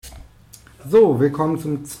So, willkommen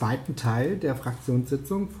zum zweiten Teil der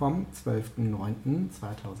Fraktionssitzung vom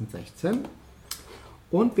 12.09.2016.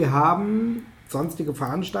 Und wir haben sonstige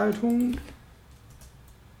Veranstaltungen.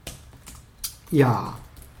 Ja,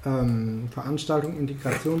 Veranstaltung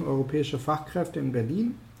Integration europäische Fachkräfte in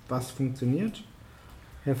Berlin. Was funktioniert?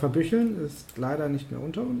 Herr Verbücheln ist leider nicht mehr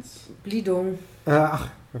unter uns. Bliedung. Ja.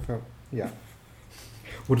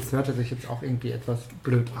 Oh, das hörte sich jetzt auch irgendwie etwas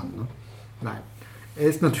blöd an, ne? Nein. Er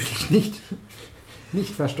ist natürlich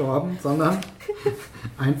nicht verstorben, sondern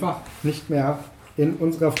einfach nicht mehr in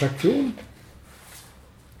unserer Fraktion.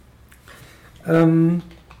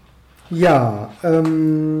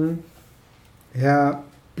 Herr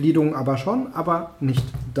Bliedung aber schon, aber nicht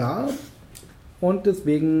da. Und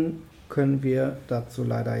deswegen können wir dazu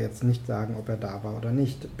leider jetzt nicht sagen, ob er da war oder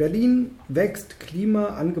nicht. Berlin wächst, Klima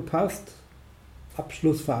angepasst,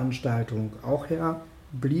 Abschlussveranstaltung. Auch Herr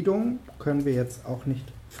Bliedung können wir jetzt auch nicht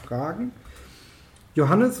fragen.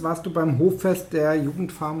 Johannes, warst du beim Hoffest der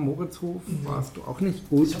Jugendfarm Moritzhof? Warst du auch nicht?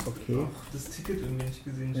 Gut, ich habe okay. auch das Ticket irgendwie nicht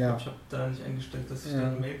gesehen. Ich Ja. glaube, ich habe da nicht eingestellt, dass ich da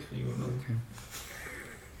eine Mail kriege. Oder? Okay.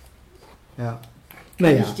 Ja. Kann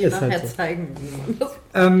Naja, ich dir ist nachher halt so. zeigen.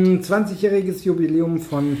 20-jähriges Jubiläum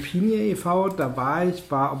von Pinie e.V., da war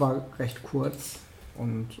ich, war aber recht kurz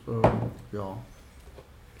und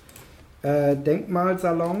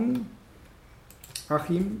Denkmalsalon,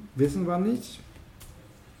 Achim, wissen wir nicht.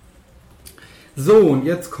 So, und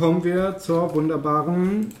jetzt kommen wir zur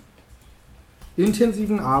wunderbaren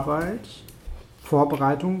intensiven Arbeit,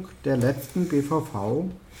 Vorbereitung der letzten BVV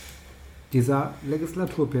dieser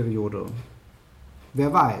Legislaturperiode.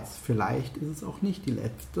 Wer weiß, vielleicht ist es auch nicht die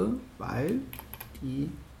letzte, weil die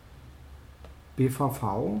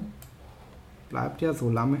BVV bleibt ja so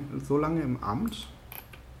lange im Amt,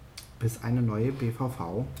 bis eine neue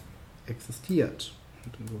BVV existiert.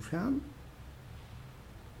 Und insofern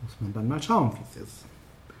muss man dann mal schauen, wie es ist.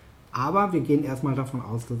 Aber wir gehen erstmal davon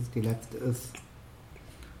aus, dass es die letzte ist.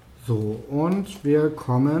 So, und wir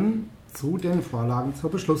kommen zu den Vorlagen zur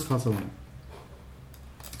Beschlussfassung.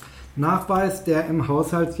 Nachweis der im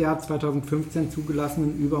Haushaltsjahr 2015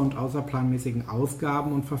 zugelassenen über- und außerplanmäßigen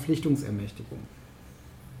Ausgaben und Verpflichtungsermächtigung.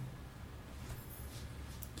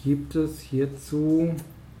 Gibt es hierzu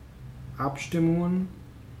Abstimmungen?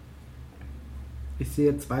 Ich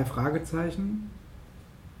sehe 2 Fragezeichen.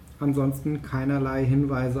 Ansonsten keinerlei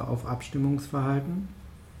Hinweise auf Abstimmungsverhalten.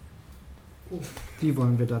 Wie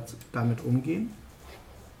wollen wir damit umgehen?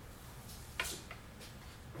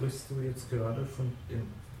 Sprichst du jetzt gerade von dem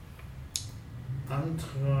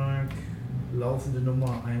Antrag laufende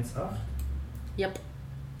Nummer 1.8? Yep.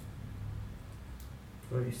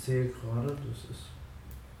 Weil ich sehe gerade, das ist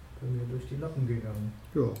bei mir durch die Lappen gegangen.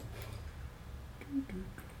 Ja.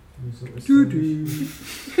 Wieso ist Düdü.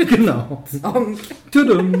 Genau. Song.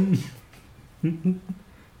 Tudum.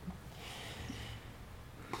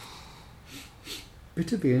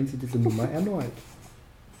 Bitte wählen Sie diese Nummer erneut.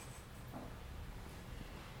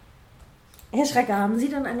 Herr Schrecker, haben Sie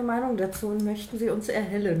denn eine Meinung dazu und möchten Sie uns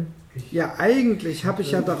erhellen? Ja, eigentlich habe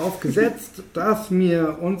ich ja darauf gesetzt, dass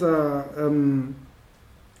mir unser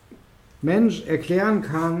Mensch erklären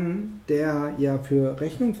kann, der ja für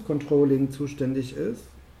Rechnungscontrolling zuständig ist.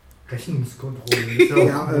 Rechnungskontrolle ist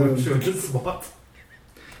ja auch ein schönes Wort.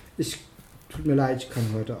 Tut mir leid, ich kann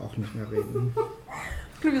heute auch nicht mehr reden.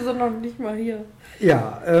 Wir sind noch nicht mal hier.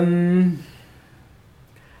 Ja,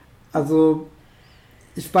 also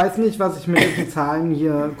ich weiß nicht, was ich mit diesen Zahlen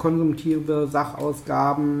hier konsumtive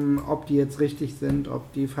Sachausgaben, ob die jetzt richtig sind,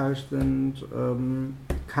 ob die falsch sind,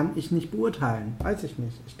 kann ich nicht beurteilen. Weiß ich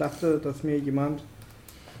nicht. Ich dachte, dass mir jemand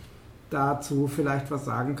dazu vielleicht was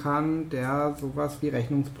sagen kann, der sowas wie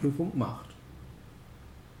Rechnungsprüfung macht.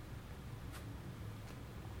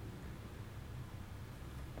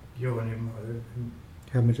 Ja, nehmen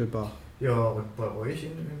Herr Mittelbach. ja, und bei euch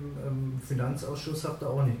im Finanzausschuss habt ihr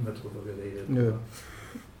auch nicht mehr drüber geredet. Nö. Oder?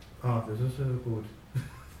 Ah, das ist ja gut.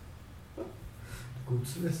 Gut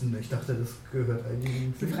zu wissen. Ich dachte, das gehört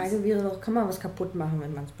einigen. Die Frage wäre doch, kann man was kaputt machen,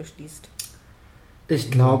 wenn man es beschließt?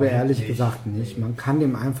 Ich glaube ehrlich Nicht. gesagt nicht. Man kann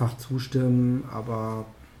dem einfach zustimmen, aber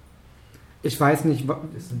ich weiß nicht,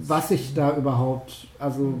 was ich da überhaupt,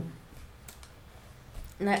 also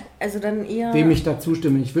Na, also dann eher... wem ich da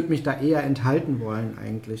zustimme. Ich würde mich da eher enthalten wollen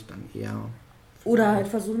eigentlich dann eher. Oder halt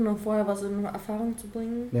versuchen, noch vorher was in Erfahrung zu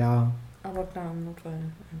bringen. Ja, Aber klar, im Notfall.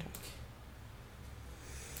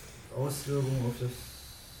 Auswirkungen auf das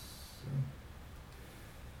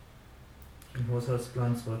im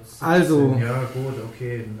Haushaltsplan 2017. Also. Ja, gut,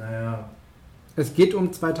 okay, naja. es geht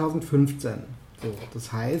um 2015. So,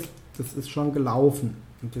 das heißt, das ist schon gelaufen.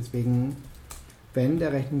 Und deswegen, wenn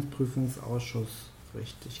der Rechnungsprüfungsausschuss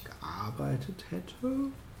richtig gearbeitet hätte,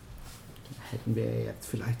 dann hätten wir jetzt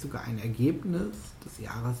vielleicht sogar ein Ergebnis des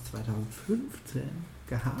Jahres 2015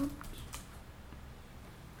 gehabt.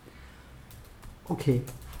 Okay,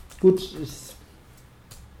 gut,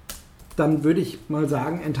 dann würde ich mal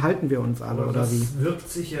sagen, enthalten wir uns alle, oder wie? Das wirkt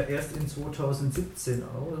sich ja erst in 2017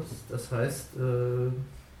 aus. Das heißt,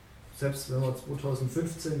 selbst wenn wir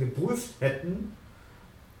 2015 geprüft hätten,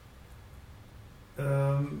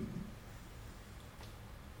 das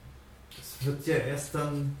wird ja erst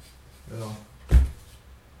dann,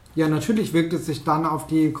 Ja, natürlich wirkt es sich dann auf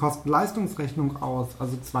die Kosten-Leistungsrechnung aus,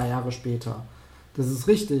 also 2 Jahre später. Das ist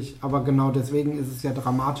richtig, aber genau deswegen ist es ja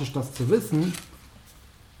dramatisch, das zu wissen.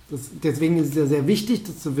 Deswegen ist es ja sehr wichtig,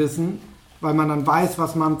 das zu wissen, weil man dann weiß,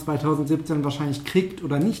 was man 2017 wahrscheinlich kriegt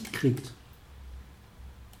oder nicht kriegt.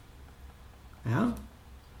 Ja?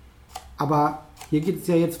 Aber hier geht es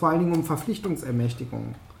ja jetzt vor allen Dingen um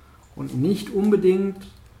Verpflichtungsermächtigung und nicht unbedingt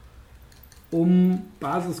um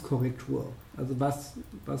Basiskorrektur. Also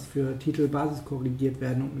was für Titel basiskorrigiert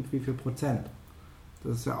werden und mit wie viel Prozent.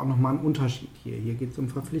 Das ist ja auch nochmal ein Unterschied hier. Hier geht es um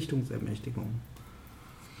Verpflichtungsermächtigung.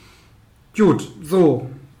 Gut, so.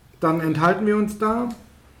 Dann enthalten wir uns da.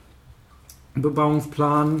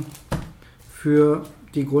 Bebauungsplan für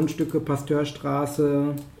die Grundstücke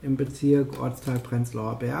Pasteurstraße im Bezirk Ortsteil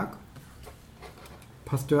Prenzlauer Berg.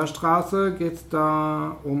 Pasteurstraße, geht es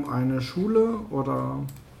da um eine Schule oder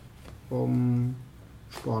um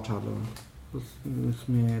Sporthalle? Das ist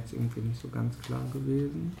mir jetzt irgendwie nicht so ganz klar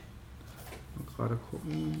gewesen. Mal gerade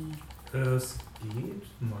gucken. es geht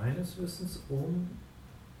meines Wissens um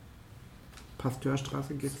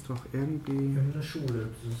Pasteurstraße geht es doch irgendwie. in eine Schule.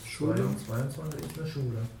 Das ist Schule? 22 ist eine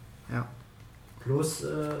Schule. Ja. Plus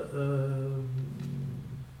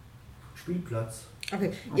Spielplatz.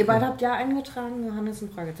 Okay, ihr beide habt ja eingetragen, Johannes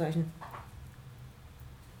ein Fragezeichen.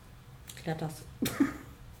 Klärt das.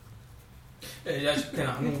 Ja, ich habe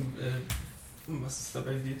keine Ahnung, um was es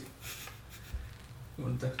dabei geht.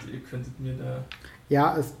 Und dachte, ihr könntet mir da...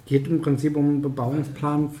 Ja, es geht im Prinzip um einen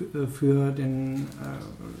Bebauungsplan für den,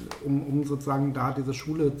 um sozusagen da diese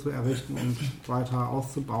Schule zu errichten und weiter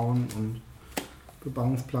auszubauen und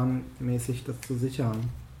bebauungsplanmäßig das zu sichern.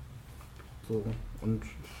 So, und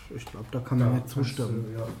ich glaube, da kann man jetzt zustimmen.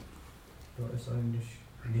 Ja, da ist eigentlich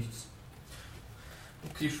nichts.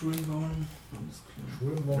 Okay, Schulen bauen, alles klar.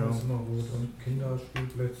 Schulen bauen Ja. ist immer gut und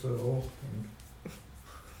Kinderspielplätze auch. Und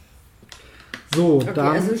So, Okay, dann,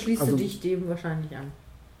 also schließt du dich dem wahrscheinlich an.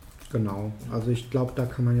 Genau, also ich glaube, da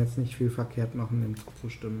kann man jetzt nicht viel verkehrt machen, dem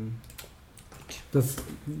zuzustimmen. Das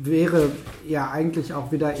wäre ja eigentlich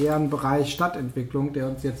auch wieder eher ein Bereich Stadtentwicklung, der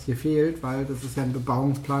uns jetzt hier fehlt, weil das ist ja ein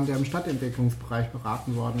Bebauungsplan, der im Stadtentwicklungsbereich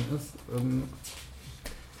beraten worden ist.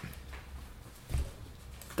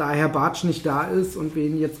 Da Herr Bartsch nicht da ist und wir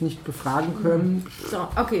ihn jetzt nicht befragen können. So,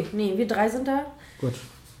 okay, nee, wir 3 sind da. Gut,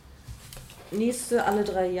 Nächste alle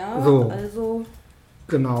 3 Jahre, So. also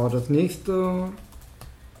genau, das nächste,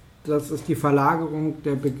 das ist die Verlagerung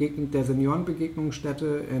der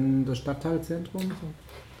Seniorenbegegnungsstätte in das Stadtteilzentrum.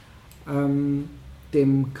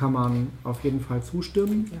 Dem kann man auf jeden Fall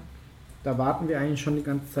zustimmen. Ja. Da warten wir eigentlich schon die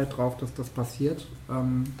ganze Zeit drauf, dass das passiert.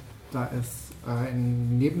 Da ist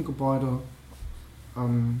ein Nebengebäude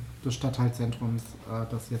des Stadtteilzentrums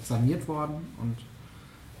das jetzt saniert worden und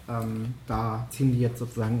da ziehen die jetzt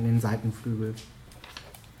sozusagen in den Seitenflügel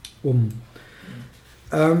um.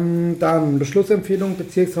 Dann Beschlussempfehlung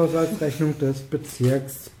Bezirkshaushaltsrechnung des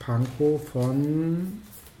Bezirks Pankow von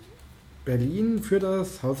Berlin für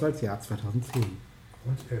das Haushaltsjahr 2010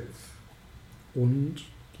 und 11. und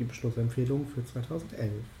die Beschlussempfehlung für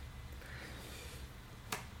 2011.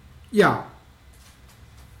 Ja,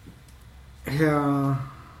 Herr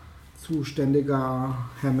Zuständiger,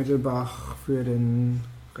 Herr Mittelbach für den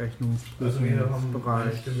Also wir haben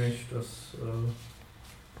Rechnungsprüfungsbereich. einstimmig das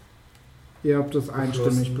Ihr habt das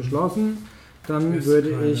einstimmig beschlossen. Dann Ist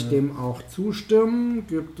würde ich keine- dem auch zustimmen.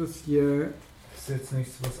 Gibt es hier ist jetzt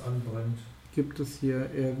nichts, was anbrennt.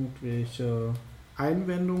 irgendwelche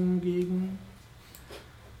Einwendungen gegen?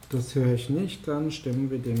 Das höre ich nicht. Dann stimmen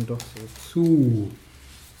wir dem doch so zu.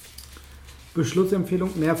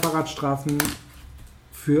 Beschlussempfehlung Mehrfahrradstraßen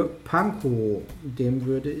für Pankow. Dem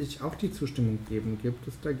würde ich auch die Zustimmung geben. Gibt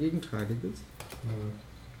es da Gegenteiliges?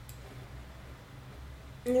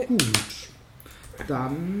 Gut.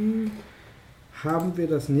 Dann haben wir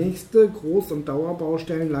das nächste, Groß- und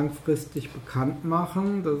Dauerbaustellen langfristig bekannt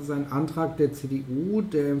machen. Das ist ein Antrag der CDU,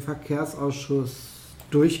 der im Verkehrsausschuss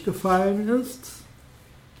durchgefallen ist.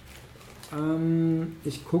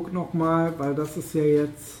 Ich gucke nochmal, weil das ist ja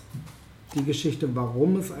jetzt die Geschichte,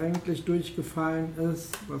 warum es eigentlich durchgefallen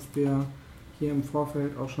ist, was wir hier im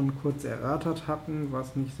Vorfeld auch schon kurz erörtert hatten,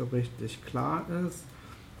 was nicht so richtig klar ist.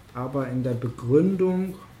 Aber in der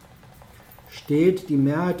Begründung steht, die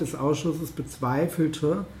Mehrheit des Ausschusses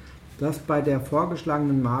bezweifelte, dass bei der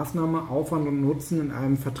vorgeschlagenen Maßnahme Aufwand und Nutzen in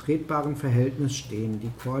einem vertretbaren Verhältnis stehen.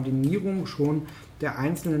 Die Koordinierung schon der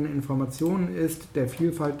einzelnen Informationen ist der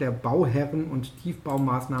Vielfalt der Bauherren und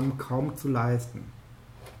Tiefbaumaßnahmen kaum zu leisten.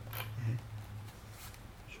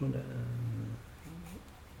 Schon,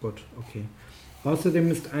 gut, okay. Außerdem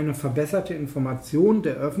ist eine verbesserte Information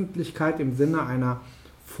der Öffentlichkeit im Sinne einer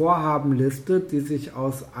Vorhabenliste, die sich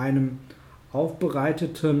aus einem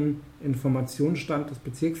aufbereiteten Informationsstand des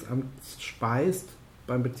Bezirksamts speist,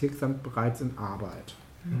 beim Bezirksamt bereits in Arbeit.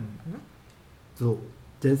 So,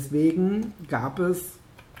 deswegen gab es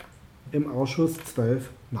im Ausschuss 12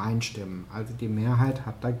 Nein-Stimmen. Also die Mehrheit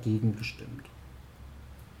hat dagegen gestimmt.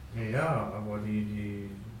 Ja, aber die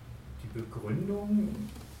Begründung,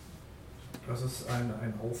 dass es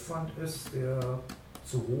ein Aufwand ist, der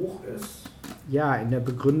zu hoch ist. Ja, in der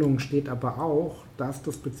Begründung steht aber auch, dass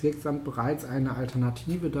das Bezirksamt bereits eine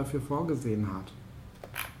Alternative dafür vorgesehen hat.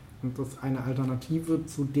 Und es eine Alternative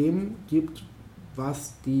zu dem gibt,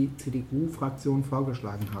 was die CDU-Fraktion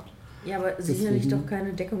vorgeschlagen hat. Ja, aber sicherlich doch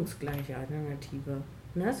keine deckungsgleiche Alternative.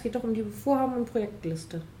 Ne? Es geht doch um die Vorhaben- und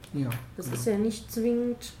Projektliste. Ja, Das genau. ist ja nicht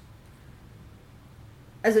zwingend.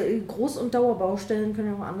 Also Groß- und Dauerbaustellen können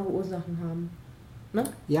ja auch andere Ursachen haben. Ne?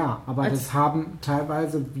 Ja, aber das haben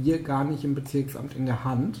teilweise wir gar nicht im Bezirksamt in der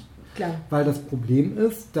Hand. Klar. Weil das Problem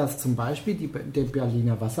ist, dass zum Beispiel der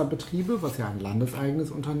Berliner Wasserbetriebe, was ja ein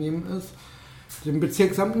landeseigenes Unternehmen ist, dem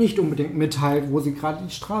Bezirksamt nicht unbedingt mitteilt, wo sie gerade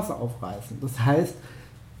die Straße aufreißen. Das heißt,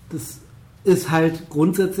 das ist halt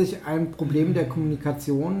grundsätzlich ein Problem der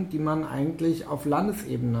Kommunikation, die man eigentlich auf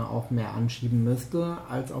Landesebene auch mehr anschieben müsste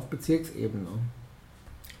als auf Bezirksebene.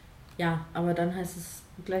 Ja, aber dann heißt es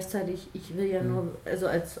gleichzeitig, ich will ja nur, also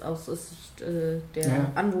aus Sicht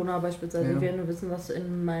der Anwohner beispielsweise, ich will ja nur wissen, was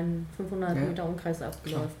in meinen 500 Meter Umkreis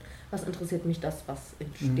abläuft. Was interessiert mich das, was in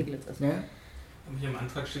Steglitz ist? Ja. Aber hier im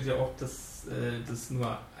Antrag steht ja auch, dass das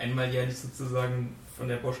nur einmal jährlich sozusagen von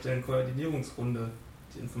der Baustellenkoordinierungsrunde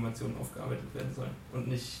die Informationen aufgearbeitet werden sollen und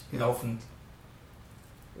nicht laufend.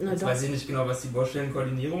 Jetzt weiß ich nicht genau, was die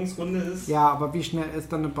Baustellenkoordinierungsrunde ist. Ja, aber wie schnell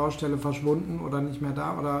ist dann eine Baustelle verschwunden oder nicht mehr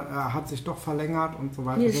da oder hat sich doch verlängert und so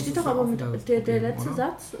weiter? Nee, das steht ist doch ja aber auch mit wieder das der Problem, letzte oder?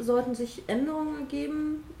 Satz, sollten sich Änderungen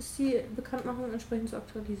ergeben, ist die Bekanntmachung entsprechend zu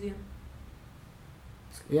aktualisieren.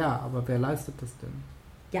 Ja, aber wer leistet das denn?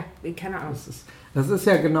 Ja, keine Ahnung. Das ist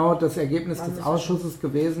ja genau das Ergebnis Wann des ist Ausschusses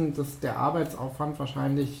gewesen, dass der Arbeitsaufwand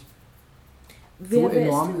wahrscheinlich Wer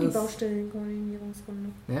enorm ist denn die ist. Baustellenkoordinierungsrunde?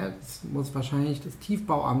 Ja, das muss wahrscheinlich das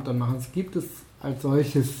Tiefbauamt dann machen. Es gibt es als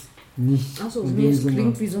solches nicht. Achso, in nee, dem es Sinne.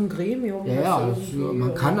 klingt wie so ein Gremium.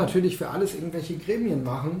 Man kann natürlich für alles irgendwelche Gremien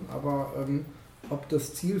machen, aber ob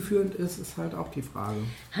das zielführend ist, ist halt auch die Frage.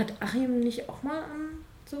 Hat Achim nicht auch mal an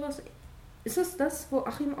sowas? Ist das, wo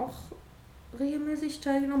Achim auch regelmäßig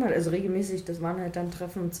teilgenommen hat? Also regelmäßig, das waren halt dann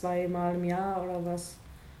Treffen 2-mal im Jahr oder was?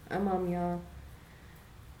 Einmal im Jahr.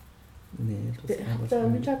 Nee, das Ich habe da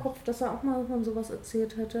im Hinterkopf, dass er auch mal von sowas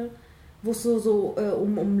erzählt hatte, wo es so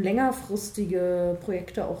um längerfristige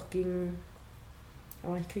Projekte auch ging.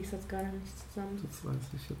 Aber ich krieg's jetzt gerade nicht zusammen. Das weiß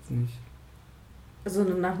ich jetzt nicht. Also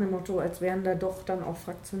nach dem Motto, als wären da doch dann auch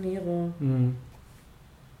Fraktionäre.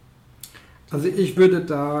 Also ich würde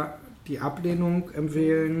da die Ablehnung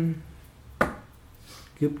empfehlen.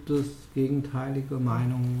 Gibt es gegenteilige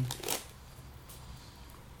Meinungen?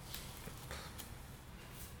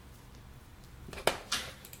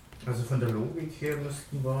 Also von der Logik her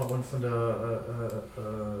müssten wir und von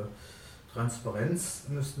der Transparenz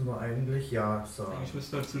müssten wir eigentlich ja sagen. Eigentlich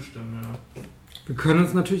müssten wir zustimmen, ja. Wir können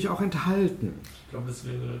uns natürlich auch enthalten. Ich glaube, das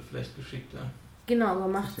wäre vielleicht geschickter. Genau, aber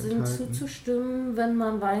macht Sich Sinn enthalten. zuzustimmen, wenn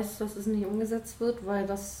man weiß, dass es nicht umgesetzt wird, weil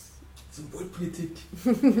das... Symbolpolitik.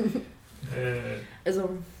 Also...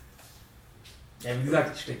 Ja, wie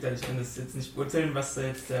gesagt, ich stecke da nicht drin, das ist jetzt nicht beurteilen, was da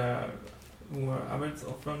jetzt der hohe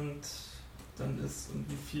Arbeitsaufwand dann ist und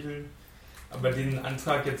wie viel. Aber den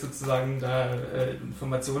Antrag jetzt sozusagen da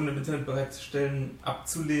Informationen im Internet bereitzustellen,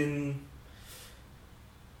 abzulehnen.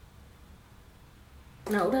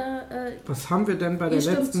 Na, oder... Was haben wir denn bei der Ich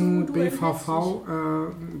stimme letzten zu, du BVV,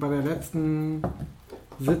 bei der letzten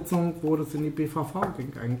Sitzung, wo das in die BVV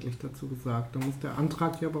ging, eigentlich dazu gesagt? Da muss der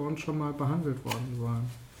Antrag ja bei uns schon mal behandelt worden sein.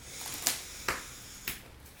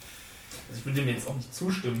 Also ich würde dem jetzt auch nicht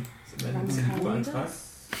zustimmen. Das ist immerhin ein Wann kam CDU-Antrag, das?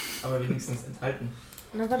 aber wenigstens enthalten.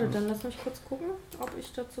 Na warte, dann lass mich kurz gucken, ob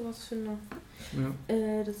ich dazu was finde. Ja.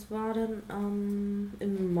 Das war dann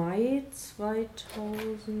im Mai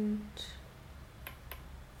 2015.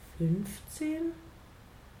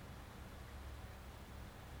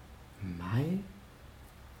 Mai?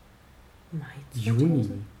 Mai 2000? Juni,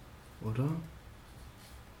 oder?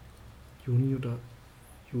 Juni oder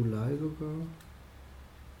Juli sogar?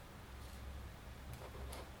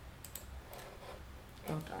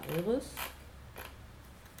 Laut Iris.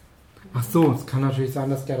 Ach so, es kann natürlich sein,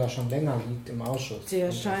 dass der da schon länger liegt im Ausschuss.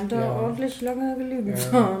 Der scheint da ordentlich lange gelegen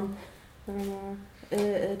zu haben.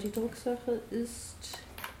 Die Drucksache ist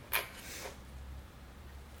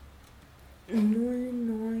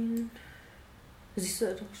 09. Siehst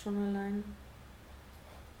du doch schon allein.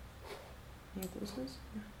 Ja, wo ist es?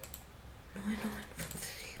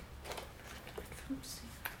 959.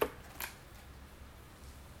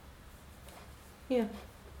 Hier.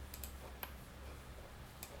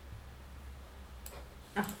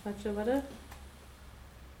 Ach, warte.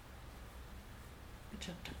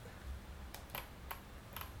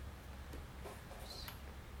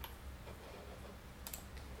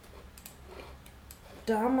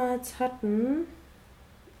 Damals hatten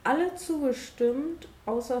alle zugestimmt,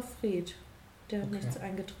 außer Fried. Der hat nichts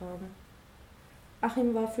eingetragen.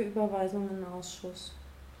 Achim war für Überweisung in den Ausschuss.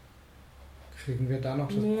 Kriegen wir da noch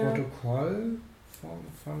das Protokoll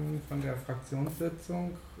von der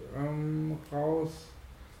Fraktionssitzung raus,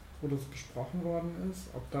 wo das besprochen worden ist?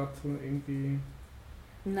 Ob dazu irgendwie...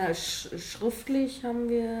 Na, schriftlich haben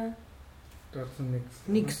wir... Dazu nichts.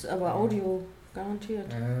 Nichts, aber Audio,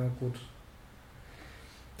 garantiert. Ja, gut.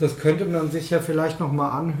 Das könnte man sich ja vielleicht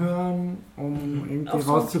nochmal anhören, um irgendwie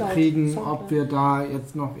rauszukriegen, ob wir da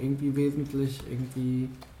jetzt noch irgendwie wesentlich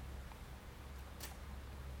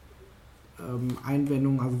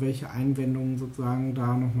Einwendungen, also welche Einwendungen sozusagen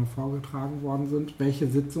da nochmal vorgetragen worden sind. Welche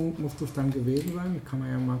Sitzung muss das dann gewesen sein? Das kann man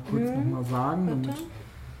ja mal kurz nochmal sagen, damit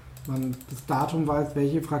man das Datum weiß,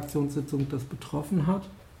 welche Fraktionssitzung das betroffen hat.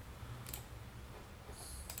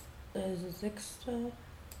 Also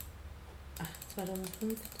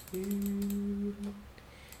 2015.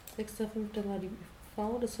 6.5. war die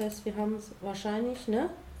BVV, das heißt, wir haben es wahrscheinlich,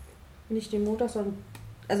 nicht den Montag, sondern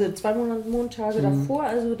 2 Montage davor,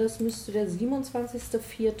 also das müsste der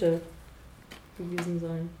 27.04. gewesen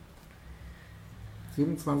sein.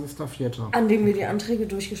 27.04. An dem wir die Anträge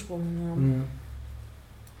durchgesprochen haben.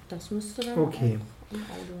 Das müsste dann okay. Im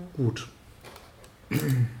Audio. Gut.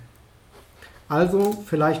 Also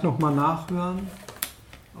vielleicht nochmal nachhören,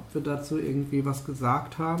 ob wir dazu irgendwie was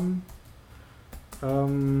gesagt haben.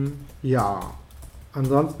 Ja,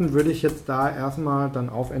 ansonsten würde ich jetzt da erstmal dann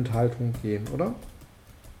auf Enthaltung gehen, oder?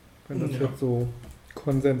 Wenn das jetzt so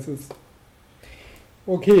Konsens ist.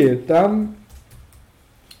 Okay, dann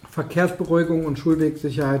Verkehrsberuhigung und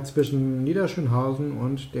Schulwegsicherheit zwischen Niederschönhausen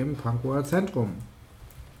und dem Pankower Zentrum.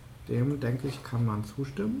 Dem, denke ich, kann man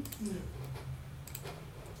zustimmen.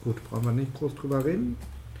 Gut, brauchen wir nicht groß drüber reden.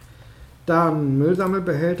 Dann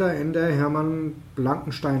Müllsammelbehälter in der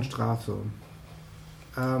Hermann-Blankenstein-Straße.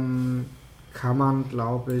 Kann man,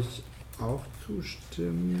 glaube ich, auch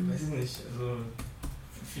zustimmen. Ja, weiß ich nicht. Also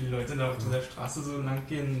viele Leute da auf dieser Straße so lang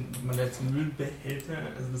gehen, man da jetzt Müllbehälter,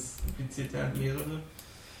 also das impliziert ja mehrere,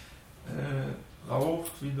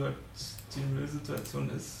 raucht, wie dort die Müllsituation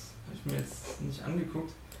ist, habe ich mir jetzt nicht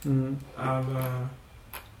angeguckt. Aber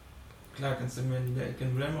klar, kannst du mir in der Ecke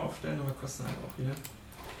einen Mülleimer aufstellen, aber kosten halt auch wieder.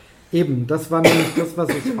 Eben, das war nämlich das, was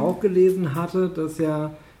ich auch gelesen hatte, dass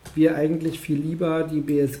ja wir eigentlich viel lieber die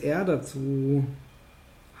BSR dazu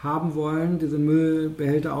haben wollen, diese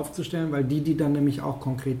Müllbehälter aufzustellen, weil die dann nämlich auch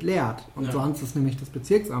konkret leert. Und sonst ist nämlich das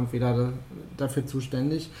Bezirksamt wieder dafür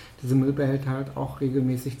zuständig, diese Müllbehälter halt auch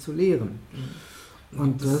regelmäßig zu leeren.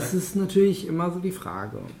 Und das ist natürlich immer so die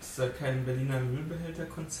Frage. Ist da kein Berliner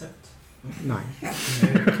Müllbehälterkonzept? Nein.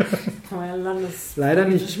 Kann man ja leider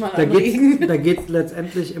nicht. Da geht es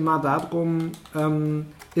letztendlich immer darum,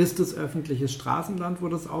 ist es öffentliches Straßenland, wo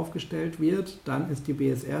das aufgestellt wird, dann ist die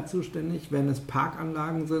BSR zuständig. Wenn es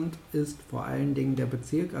Parkanlagen sind, ist vor allen Dingen der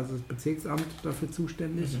Bezirk, also das Bezirksamt dafür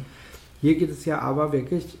zuständig. Hier geht es ja aber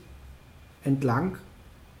wirklich entlang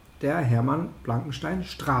der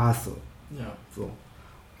Hermann-Blankenstein-Straße. Ja. So.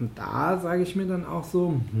 Und da sage ich mir dann auch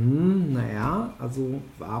so, also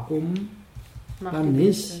warum dann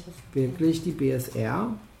nicht wirklich die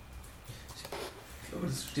BSR? Ich glaube,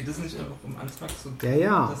 steht das nicht einfach im Antrag so?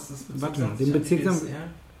 Ja. Dass das Warte mal, den Bezirksamt...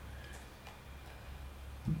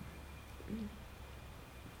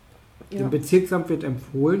 Dem Bezirksamt wird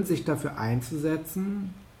empfohlen, sich dafür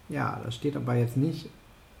einzusetzen. Ja, das steht aber jetzt nicht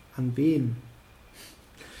an wen,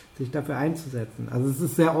 sich dafür einzusetzen. Also es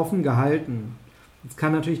ist sehr offen gehalten. Jetzt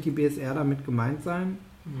kann natürlich die BSR damit gemeint sein.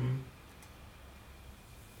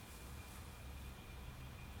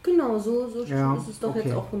 Genau, so ist es doch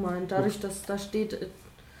jetzt auch gemeint. Dadurch, dass da steht,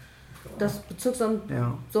 das Bezirksamt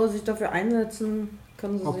soll sich dafür einsetzen,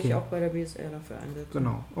 können sie sich auch bei der BSR dafür einsetzen.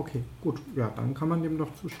 Genau, okay, gut. Ja, dann kann man dem doch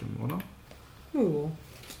zustimmen, oder? Jo.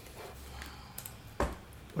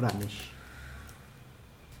 Oder nicht?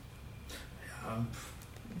 Ja,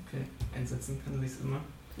 okay. Einsetzen kann sich immer.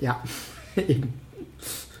 Ja, eben.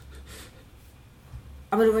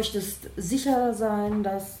 Aber du möchtest sicher sein,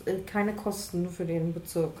 dass keine Kosten für den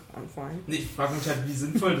Bezirk anfallen. Nee, ich frage mich halt, wie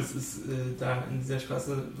sinnvoll das ist da in dieser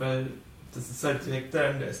Straße, weil das ist halt direkt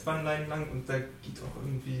da in der S-Bahn-Line lang und da geht auch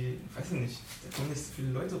irgendwie, weiß ich nicht, da kommen nicht so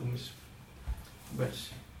viele Leute rum. Ich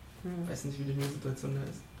weiß nicht, wie die Situation da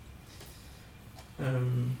ist.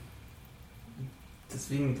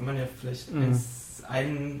 Deswegen kann man ja vielleicht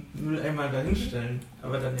einen Mülleimer da hinstellen,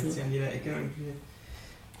 aber dann jetzt hier an jeder Ecke irgendwie,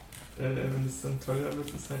 wenn es dann teurer wird,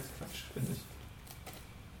 ist halt Quatsch, finde ich.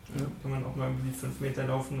 Ja, kann man auch mal irgendwie 5 Meter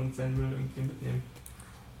laufen und seinen Müll irgendwie mitnehmen.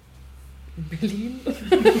 In Berlin?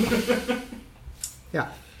 Ja.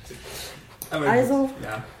 Aber also, gut,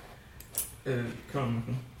 ja. Kann man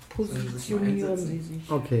machen. Positionieren Sie sich.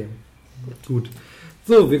 Okay, gut.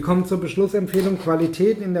 So, wir kommen zur Beschlussempfehlung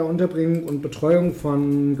Qualität in der Unterbringung und Betreuung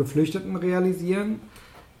von Geflüchteten realisieren.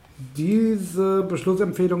 Diese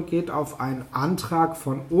Beschlussempfehlung geht auf einen Antrag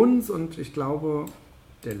von uns und ich glaube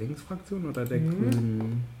der Linksfraktion oder der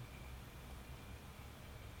Grünen.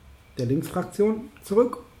 Der Linksfraktion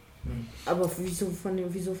zurück. Aber wieso von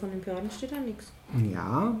den Piraten steht da nichts?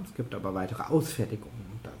 Ja, es gibt aber weitere Ausfertigungen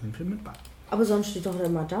und da sind wir mit bei. Aber sonst steht doch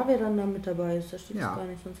immer da, wer dann da mit dabei ist. Da steht es gar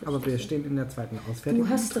nicht. Sonst aber wir stehen in der zweiten Ausfertigung.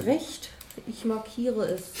 Du hast recht. Ich markiere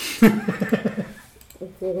es.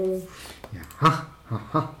 Ja,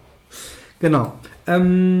 genau.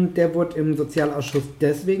 Der wurde im Sozialausschuss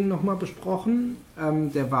deswegen nochmal besprochen.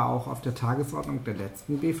 Der war auch auf der Tagesordnung der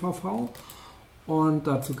letzten BVV. Und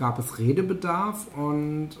dazu gab es Redebedarf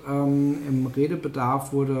und im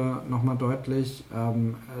Redebedarf wurde nochmal deutlich,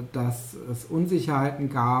 dass es Unsicherheiten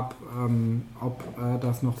gab, ob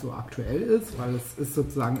das noch so aktuell ist, weil es ist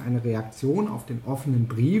sozusagen eine Reaktion auf den offenen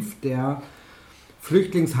Brief der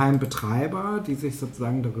Flüchtlingsheimbetreiber, die sich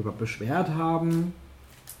sozusagen darüber beschwert haben,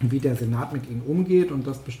 wie der Senat mit ihnen umgeht und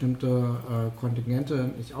dass bestimmte Kontingente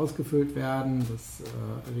nicht ausgefüllt werden, dass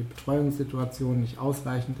die Betreuungssituation nicht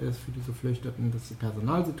ausreichend ist für diese Geflüchteten, dass die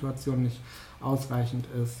Personalsituation nicht ausreichend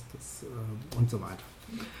ist und so weiter.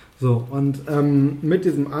 So, und mit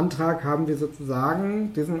diesem Antrag haben wir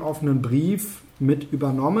sozusagen diesen offenen Brief mit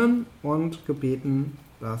übernommen und gebeten,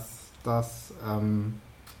 dass das an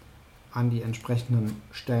die entsprechenden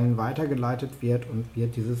Stellen weitergeleitet wird und wir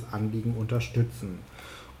dieses Anliegen unterstützen.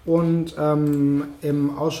 Und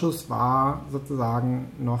im Ausschuss war sozusagen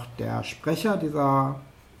noch der Sprecher dieser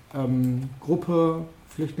Gruppe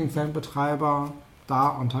Flüchtlingsheimbetreiber da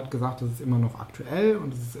und hat gesagt, das ist immer noch aktuell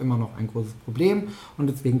und es ist immer noch ein großes Problem und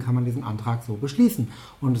deswegen kann man diesen Antrag so beschließen.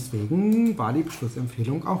 Und deswegen war die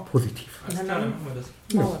Beschlussempfehlung auch positiv. Alles klar, dann machen wir das.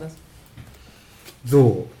 Machen wir das.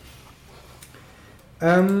 So.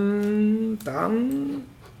 Dann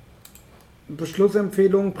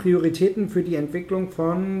Beschlussempfehlung Prioritäten für die Entwicklung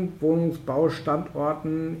von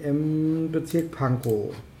Wohnungsbaustandorten im Bezirk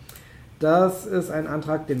Pankow. Das ist ein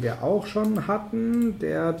Antrag, den wir auch schon hatten,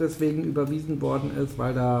 der deswegen überwiesen worden ist,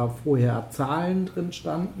 weil da vorher Zahlen drin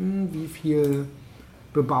standen, wie viel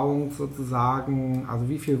Bebauung sozusagen, also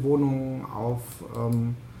wie viel Wohnungen auf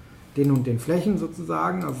den und den Flächen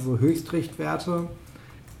sozusagen, also so Höchstrichtwerte.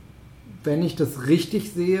 Wenn ich das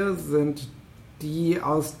richtig sehe, sind die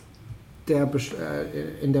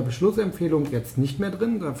in der Beschlussempfehlung jetzt nicht mehr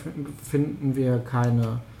drin. Da finden wir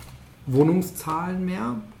keine Wohnungszahlen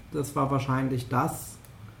mehr. Das war wahrscheinlich das,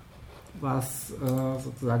 was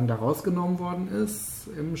sozusagen da rausgenommen worden ist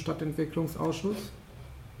im Stadtentwicklungsausschuss.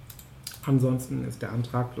 Ansonsten ist der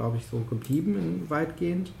Antrag, glaube ich, so geblieben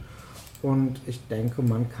weitgehend. Und ich denke,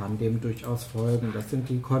 man kann dem durchaus folgen. Das sind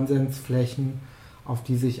die Konsensflächen, auf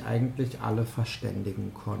die sich eigentlich alle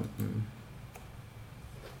verständigen konnten.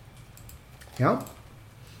 Ja,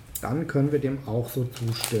 dann können wir dem auch so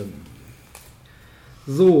zustimmen.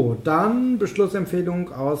 So, dann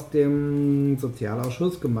Beschlussempfehlung aus dem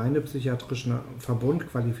Sozialausschuss, Gemeindepsychiatrischen Verbund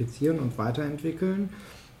qualifizieren und weiterentwickeln.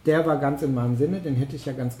 Der war ganz in meinem Sinne, den hätte ich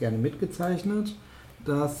ja ganz gerne mitgezeichnet.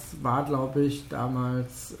 Das war, glaube ich,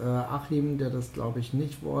 damals Achim, der das, glaube ich,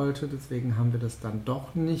 nicht wollte. Deswegen haben wir das dann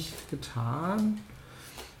doch nicht getan.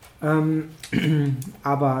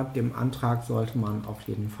 Aber dem Antrag sollte man auf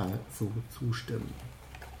jeden Fall so zustimmen.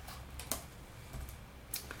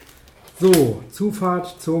 So,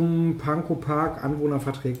 Zufahrt zum Pankow Park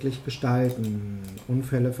anwohnerverträglich gestalten,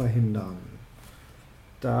 Unfälle verhindern.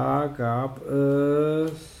 Da gab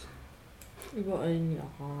es... Über ein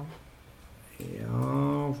Jahr.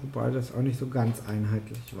 Ja, wobei das auch nicht so ganz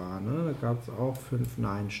einheitlich war. Ne? Da gab es auch 5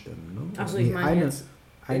 Nein-Stimmen. Ne? Achso, ich meine jetzt...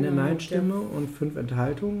 Eine Nein-Stimme und 5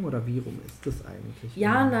 Enthaltungen? Oder wie rum ist das eigentlich?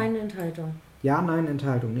 Ja, Nein, Enthaltung. Ja, Nein,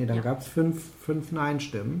 Enthaltung. Nee, dann Ja. gab es 5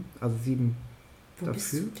 Nein-Stimmen. Also 7 Wo dafür.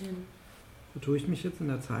 bist du denn? Wo tue ich mich jetzt in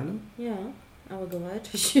der Zeile? Ja, aber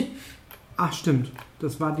gewaltig. Ach, stimmt.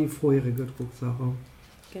 Das war die vorherige Drucksache.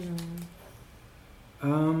 Genau.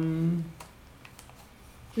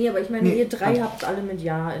 Nee, aber ich meine, Nee, ihr 3 habt alle mit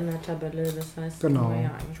Ja in der Tabelle. Das heißt, Genau. können wir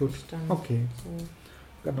ja eigentlich Gut. dann Okay, so...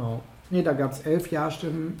 genau. Nee, da gab es 11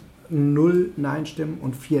 Ja-Stimmen, 0 Nein-Stimmen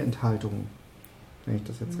und 4 Enthaltungen. Wenn ich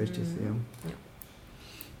das jetzt richtig sehe.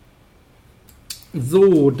 Ja.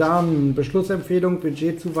 So, dann Beschlussempfehlung,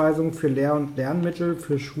 Budgetzuweisung für Lehr- und Lernmittel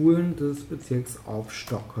für Schulen des Bezirks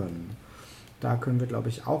aufstocken. Da können wir, glaube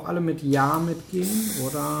ich, auch alle mit Ja mitgehen,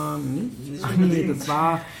 oder nicht? Ach nee, das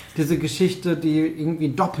war diese Geschichte, die irgendwie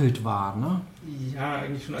doppelt war, ne? Ja,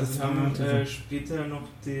 eigentlich schon. Also wir haben später noch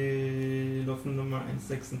die laufende Nummer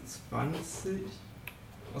 126,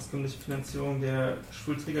 auskömmliche Finanzierung der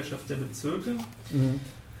Schulträgerschaft der Bezirke. Mhm.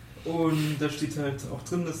 Und da steht halt auch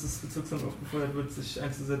drin, dass das Bezirksamt aufgefordert wird, sich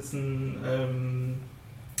einzusetzen,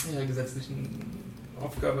 der gesetzlichen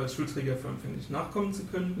Aufgabe als Schulträger vollumfänglich nachkommen zu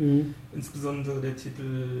können. Mhm. Insbesondere der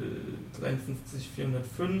Titel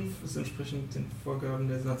 53405 ist entsprechend den Vorgaben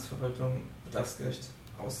der Senatsverwaltung bedarfsgerecht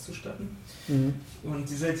auszustatten. Mhm. Und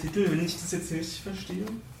dieser Titel, wenn ich das jetzt richtig verstehe,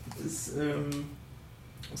 ist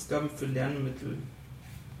Ausgaben für Lernmittel.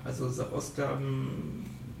 Also Sachausgaben,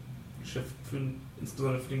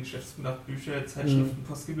 insbesondere für den Geschäftsbedarf, Bücher, Zeitschriften,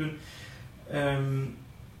 Postgebühren,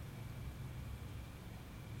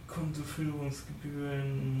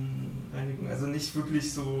 Kontoführungsgebühren, Reinigung, also nicht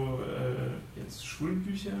wirklich so jetzt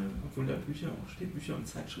Schulbücher, obwohl da Bücher auch steht, Bücher und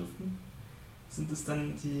Zeitschriften. Sind es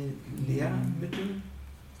dann die Lehrmittel?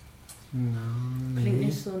 Klingt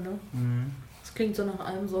nicht so, ne? Mhm. Das klingt so nach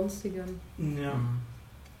allem Sonstigen. Ja.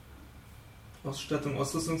 Ausstattung,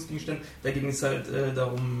 Ausrüstungsgegenstände. Dagegen ist halt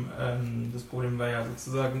darum, das Problem war ja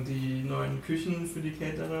sozusagen die neuen Küchen für die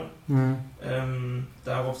Caterer. Mhm.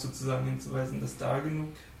 Darauf sozusagen hinzuweisen, dass da genug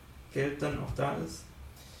Geld dann auch da ist.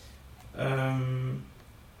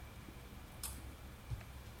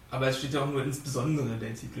 Aber es steht ja auch nur insbesondere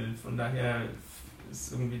der Titel, von daher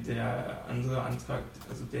ist irgendwie der andere Antrag,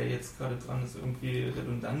 also der jetzt gerade dran ist, irgendwie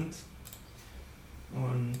redundant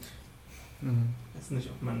und weiß nicht,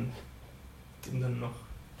 ob man den dann noch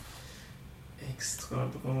extra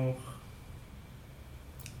braucht.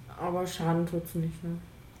 Aber Schaden tut's nicht, ne?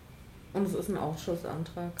 Und es ist ein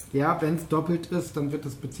Ausschussantrag. Ja, wenn es doppelt ist, dann wird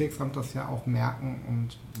das Bezirksamt das ja auch merken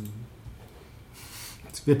und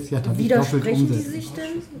es wird ja dann nicht doppelt umsetzen. Widersprechen die sich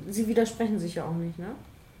denn? Sie widersprechen sich ja auch nicht, ne?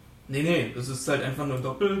 Nee, es ist halt einfach nur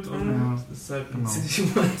doppelt und es ist halt genau. ziemlich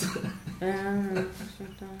jemand.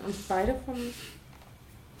 Und beide von...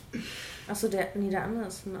 Achso, der andere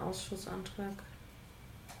ist ein Ausschussantrag.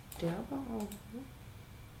 Der aber auch, ne?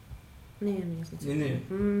 Nee.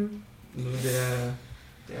 Nur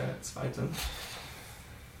der zweite.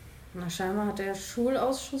 Na, scheinbar hat der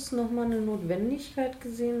Schulausschuss nochmal eine Notwendigkeit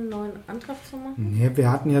gesehen, einen neuen Antrag zu machen. Nee, wir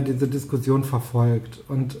hatten ja diese Diskussion verfolgt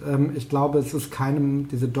und ich glaube, es ist keinem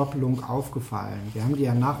diese Doppelung aufgefallen. Wir haben die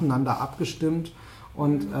ja nacheinander abgestimmt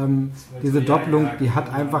und diese Doppelung, die hat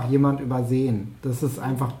einfach jemand übersehen. Das ist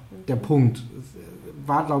einfach der Punkt. Es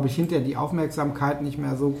war, glaube ich, hinterher die Aufmerksamkeit nicht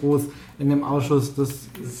mehr so groß in dem Ausschuss, dass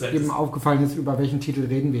halt eben aufgefallen ist, über welchen Titel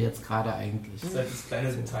reden wir jetzt gerade eigentlich. Das ist halt das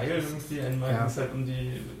kleine Detail irgendwie. Einmal ging es halt um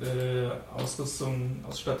die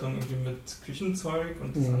Ausstattung irgendwie mit Küchenzeug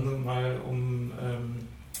und das andere Mal um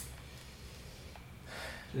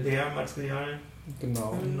Lehrmaterial.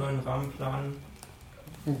 Genau. Einen neuen Rahmenplan.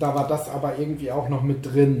 Und da war das aber irgendwie auch noch mit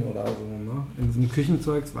drin oder so, ne? In diesem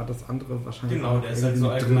Küchenzeugs war das andere wahrscheinlich. Genau, der ist halt so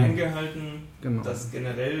allgemein gehalten, genau. Dass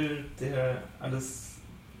generell alles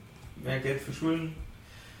mehr Geld für Schulen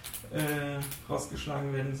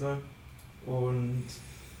rausgeschlagen werden soll. Und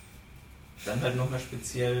dann halt nochmal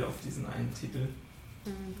speziell auf diesen einen Titel.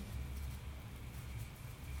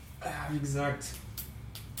 Wie gesagt,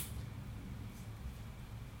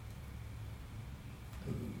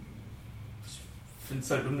 ich finde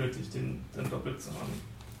es halt unnötig, den dann doppelt zu haben.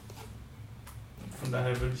 Von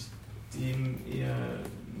daher würde ich dem eher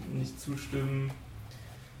nicht zustimmen,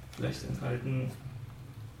 vielleicht enthalten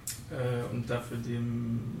und dafür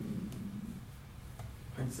dem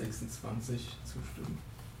 126 zustimmen.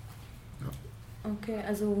 Okay,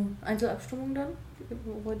 also Einzelabstimmung dann?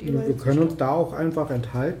 Wir können uns da auch einfach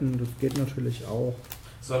enthalten, das geht natürlich auch.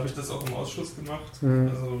 So habe ich das auch im Ausschuss gemacht.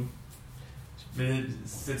 Also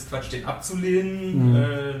es ist jetzt Quatsch, den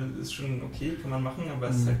abzulehnen, ist schon okay, kann man machen, aber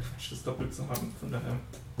es ist halt Quatsch, das doppelt zu haben, von daher.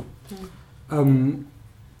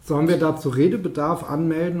 Sollen wir dazu Redebedarf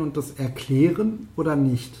anmelden und das erklären oder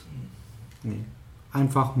nicht? Nee.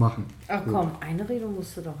 Einfach machen. Ach komm, eine Rede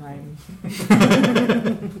musst du doch halten.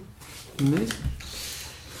 Nicht?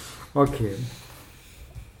 Okay.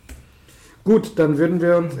 Gut, dann würden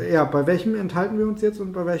wir uns, bei welchem enthalten wir uns jetzt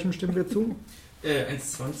und bei welchem stimmen wir zu?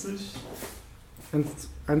 1,20.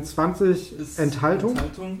 1,20 ist Enthaltung?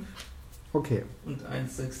 Okay. Und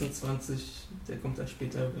 1,26, der kommt dann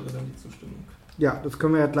später, wäre dann die Zustimmung. Ja, das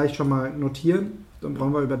können wir ja gleich schon mal notieren. Dann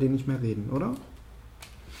brauchen wir über den nicht mehr reden, oder?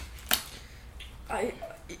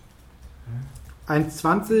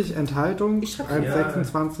 1,20 Enthaltung,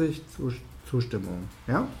 1,26 Zustimmung.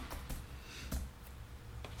 Ja?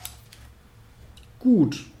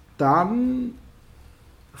 Gut, dann...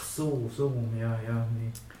 Ach so, nee.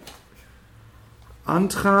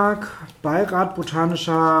 Antrag Beirat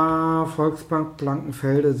Botanischer Volkspark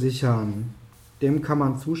Blankenfelde sichern. Dem kann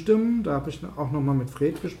man zustimmen. Da habe ich auch nochmal mit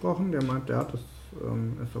Fred gesprochen. Der meint, ja, das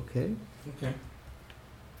ist okay.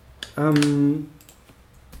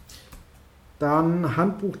 Dann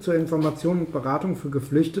Handbuch zur Information und Beratung für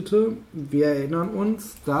Geflüchtete. Wir erinnern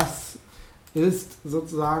uns, das ist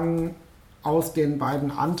sozusagen aus den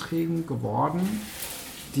beiden Anträgen geworden,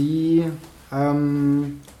 die...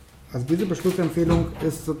 Also diese Beschlussempfehlung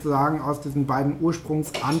ist sozusagen aus diesen beiden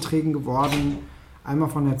Ursprungsanträgen geworden, einmal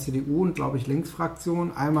von der CDU und, glaube ich,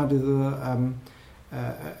 Linksfraktion, einmal diese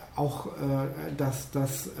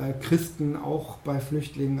dass Christen auch bei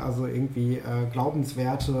Flüchtlingen, also irgendwie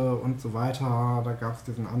Glaubenswerte und so weiter, da gab es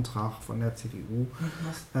diesen Antrag von der CDU,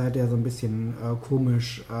 der so ein bisschen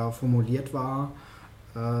komisch formuliert war,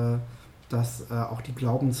 dass auch die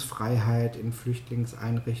Glaubensfreiheit in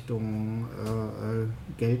Flüchtlingseinrichtungen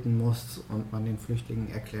gelten muss und man den Flüchtlingen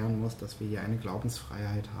erklären muss, dass wir hier eine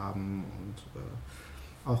Glaubensfreiheit haben und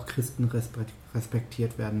auch Christen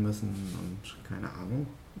respektiert werden müssen und keine Ahnung,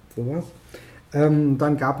 sowas.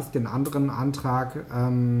 Dann gab es den anderen Antrag,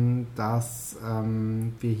 dass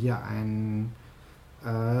wir hier ein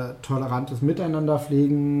tolerantes Miteinander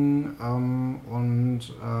pflegen und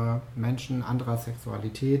Menschen anderer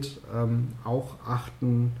Sexualität auch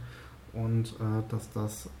achten und dass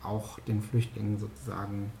das auch den Flüchtlingen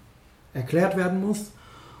sozusagen erklärt werden muss.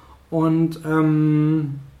 Und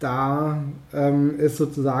da ist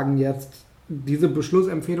sozusagen jetzt diese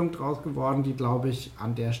Beschlussempfehlung draus geworden, die, glaube ich,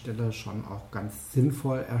 an der Stelle schon auch ganz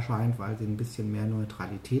sinnvoll erscheint, weil sie ein bisschen mehr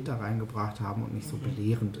Neutralität da reingebracht haben und nicht so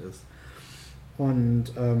belehrend ist.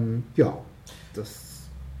 Und das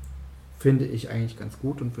finde ich eigentlich ganz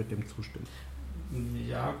gut und würde dem zustimmen.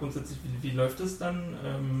 Ja, grundsätzlich, wie läuft es dann?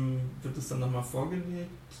 Wird es dann nochmal vorgelegt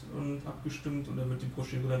und abgestimmt oder wird die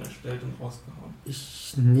Broschüre dann erstellt und rausgehauen?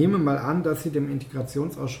 Ich nehme mal an, dass sie dem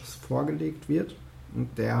Integrationsausschuss vorgelegt wird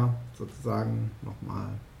und der sozusagen nochmal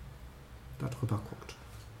darüber guckt.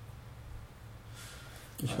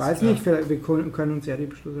 Ich weiß nicht, wir können uns ja die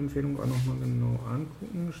Beschlussempfehlung auch nochmal genau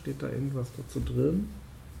angucken. Steht da irgendwas dazu drin?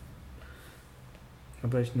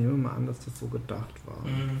 Aber ich nehme mal an, dass das so gedacht war.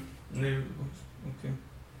 Nee, okay.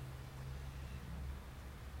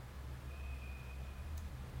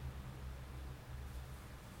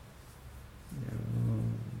 Ja,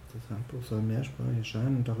 das Handbuch soll mehrsprachig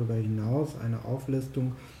erscheinen und darüber hinaus eine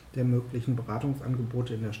Auflistung der möglichen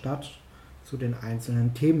Beratungsangebote in der Stadt zu den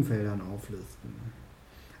einzelnen Themenfeldern auflisten.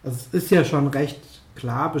 Also es ist ja schon recht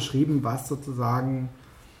klar beschrieben, was sozusagen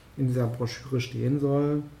in dieser Broschüre stehen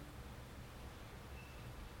soll.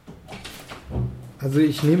 Also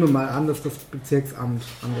ich nehme mal an, dass das Bezirksamt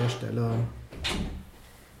an der Stelle...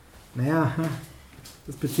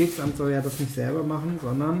 das Bezirksamt soll ja das nicht selber machen,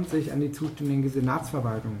 sondern sich an die zuständige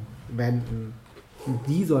Senatsverwaltung wenden. Und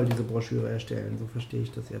die soll diese Broschüre erstellen, so verstehe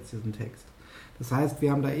ich das jetzt, diesen Text. Das heißt,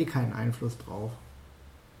 wir haben da keinen Einfluss drauf.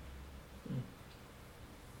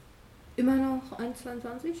 Immer noch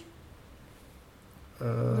 1,22?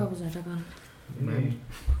 Oder wo seid ihr gar nicht? Nein.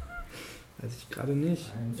 Weiß ich gerade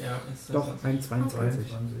nicht. Doch,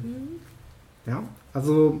 1,22. Ja,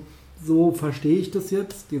 also so verstehe ich das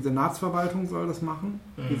jetzt. Die Senatsverwaltung soll das machen.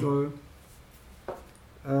 Die soll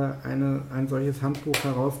ein solches Handbuch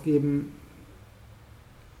herausgeben.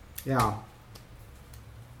 Ja.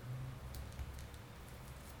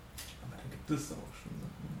 Aber da gibt es auch schon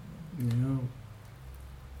Sachen. Ja.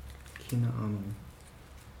 Keine Ahnung.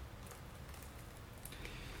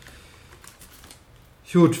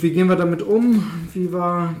 Gut, wie gehen wir damit um? Wie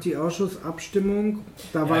war die Ausschussabstimmung?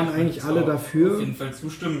 Da waren eigentlich alle dafür. Auf jeden Fall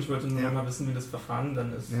zustimmen. Ich wollte nur mal wissen, wie das Verfahren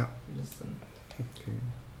dann ist. Ja. Wie das dann Okay.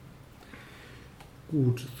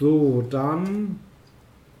 Gut, so, dann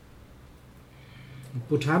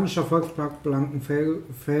Botanischer Volkspark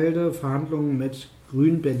Blankenfelde, Verhandlungen mit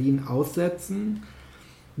Grün Berlin aussetzen.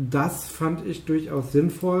 Das fand ich durchaus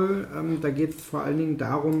sinnvoll. Da geht es vor allen Dingen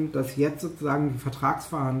darum, dass jetzt sozusagen die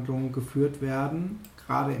Vertragsverhandlungen geführt werden,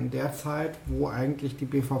 gerade in der Zeit, wo eigentlich die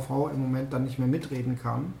BVV im Moment dann nicht mehr mitreden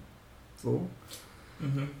kann. So.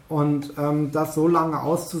 Und das so lange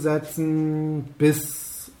auszusetzen, bis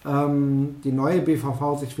die neue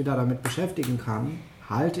BVV sich wieder damit beschäftigen kann,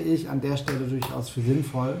 halte ich an der Stelle durchaus für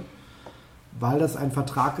sinnvoll, weil das ein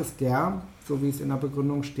Vertrag ist, der, so wie es in der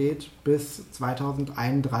Begründung steht, bis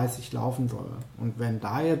 2031 laufen soll. Und wenn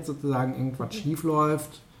da jetzt sozusagen irgendwas schief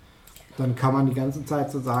läuft, dann kann man die ganze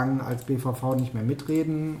Zeit sozusagen als BVV nicht mehr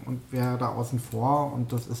mitreden und wäre da außen vor.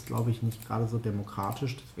 Und das ist, glaube ich, nicht gerade so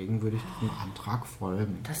demokratisch. Deswegen würde ich diesem Antrag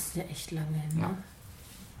folgen. Das ist ja echt lange hin, ne? Ja.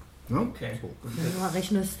 Ne? Okay. So. Wenn du mal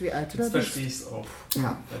rechnest, wie alt du da Jetzt bist. verstehe ich es auch.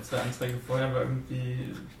 Ja. Weil 2 Anträge vorher war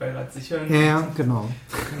irgendwie Beirat sichern. Ja, genau.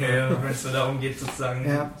 Ja, wenn es so darum geht, sozusagen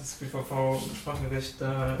das BVV-Sprachenrecht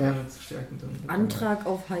da zu stärken. Dann Antrag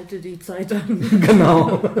auf Halte die Zeit an.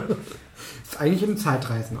 Genau. Das ist eigentlich ein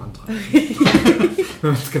Zeitreisenantrag. Wenn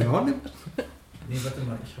man es genau nimmt. Nee, warte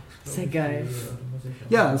mal, ich habe Sehr geil.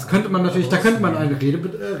 Ja, das könnte man natürlich, da könnte man einen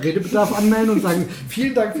Redebedarf anmelden und sagen,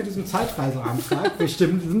 vielen Dank für diesen Zeitreiseantrag, wir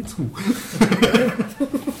stimmen diesem zu.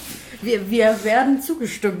 Wir werden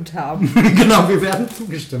zugestimmt haben. Genau, wir werden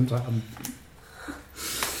zugestimmt haben.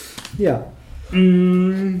 Ja.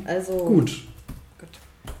 Also. Gut.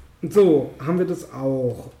 So, haben wir das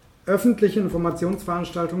auch. Öffentliche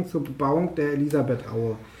Informationsveranstaltung zur Bebauung der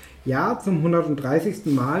Elisabethaue. Ja, zum 130.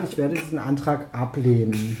 Mal. Ich werde diesen Antrag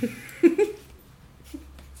ablehnen.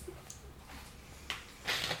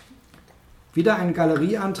 Wieder ein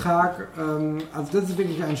Galerieantrag. Also das ist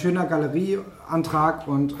wirklich ein schöner Galerieantrag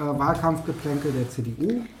und Wahlkampfgeplänkel der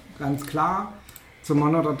CDU. Ganz klar. Zum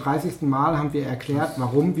 130. Mal haben wir erklärt,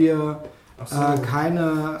 warum wir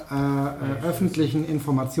keine öffentlichen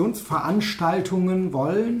Informationsveranstaltungen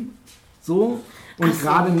wollen. So. Und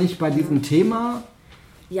gerade nicht bei diesem Thema.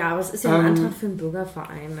 Ja, aber es ist ja ein Antrag für einen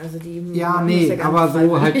Bürgerverein. Also die ja, nee, aber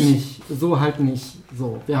so halt nicht. So halt nicht.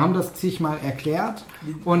 So. Wir haben das zigmal erklärt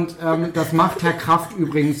und das macht Herr Kraft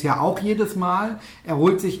übrigens ja auch jedes Mal. Er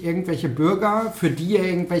holt sich irgendwelche Bürger, für die er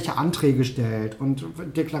irgendwelche Anträge stellt und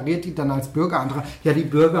deklariert die dann als Bürgerantrag. Ja, die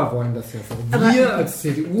Bürger wollen das ja so. Wir als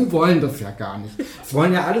CDU wollen das ja gar nicht. Es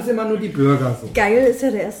wollen ja alles immer nur die Bürger so. Geil ist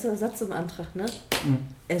ja der erste Satz im Antrag, ne?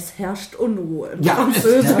 Es herrscht Unruhe im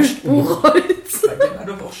Französisch Buchholz.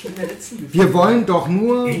 Wir wollen doch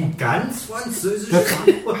nur... In ganz Französisch. Das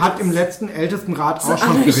hat im letzten Ältestenrat auch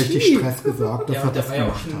schon für richtig Stress gesorgt. Ja, aber der war ja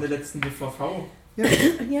auch schon in der letzten BVV. Ja.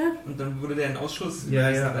 Und dann wurde der in Ausschuss. Ja.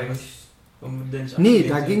 Nee,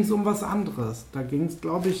 da ging es um was anderes. Da ging es,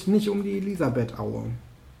 glaube ich, nicht um die Elisabethaue.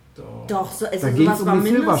 Doch, so, also da ging es um die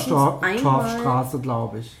Silbertorfstraße,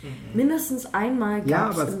 glaube ich. Mindestens einmal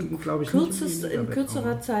gab es in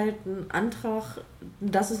kürzerer Zeit einen Antrag,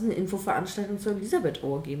 dass es eine Infoveranstaltung zur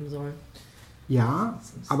Elisabethaue geben soll. Ja,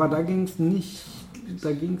 aber da ging es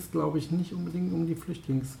glaube ich, nicht unbedingt um die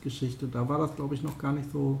Flüchtlingsgeschichte. Da war das, glaube ich, noch gar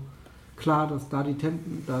nicht so klar, dass da ein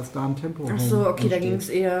Tempo Ach so, okay, da ging es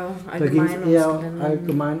eher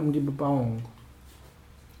allgemein um die Bebauung.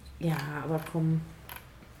 Ja, aber komm.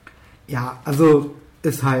 Ja, also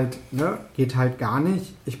ist halt, ne, geht halt gar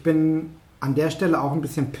nicht. Ich bin an der Stelle auch ein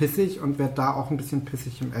bisschen pissig und werde da auch ein bisschen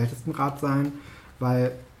pissig im Ältestenrat sein,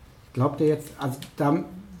 weil, glaubt ihr jetzt, also da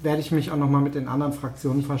werde ich mich auch nochmal mit den anderen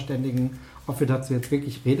Fraktionen verständigen, ob wir dazu jetzt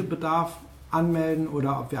wirklich Redebedarf anmelden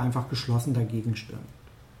oder ob wir einfach geschlossen dagegen stimmen.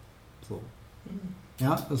 So.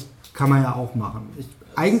 Ja, das kann man ja auch machen.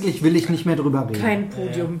 Eigentlich will ich nicht mehr drüber reden. Kein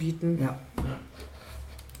Podium bieten. Ja.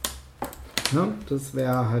 Ne? Das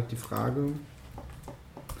wäre halt die Frage.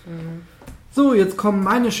 So, jetzt kommen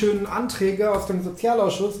meine schönen Anträge aus dem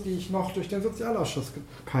Sozialausschuss, die ich noch durch den Sozialausschuss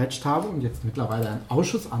gepeitscht habe und jetzt mittlerweile ein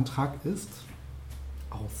Ausschussantrag ist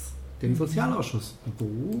aus dem Sozialausschuss,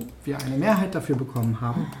 wo wir eine Mehrheit dafür bekommen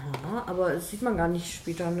haben. Aha, aber das sieht man gar nicht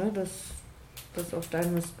später, ne? Dass das auf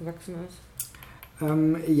deinem Mist gewachsen ist.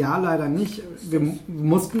 Ja, leider nicht. Wir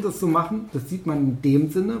mussten das so machen. Das sieht man in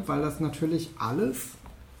dem Sinne, weil das natürlich alles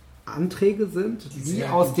Anträge sind, die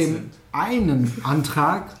aus dem einen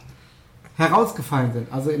Antrag herausgefallen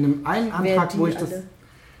sind. Also in dem einen Antrag, wo ich das...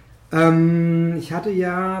 ich hatte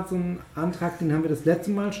ja so einen Antrag, den haben wir das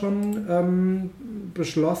letzte Mal schon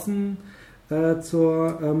beschlossen,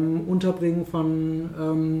 zur Unterbringung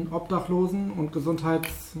von Obdachlosen und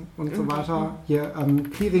Gesundheits- und so weiter. Hier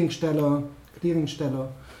Clearingstelle.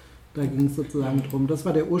 Da ging es sozusagen drum. Das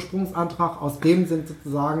war der Ursprungsantrag. Aus dem sind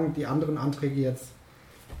sozusagen die anderen Anträge jetzt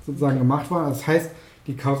sozusagen gemacht worden. Das heißt,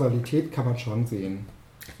 die Kausalität kann man schon sehen.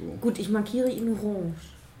 So. Gut, ich markiere ihn orange.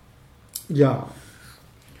 Ja,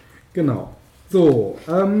 genau. So,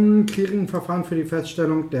 Clearing-Verfahren für die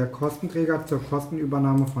Feststellung der Kostenträger zur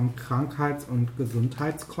Kostenübernahme von Krankheits- und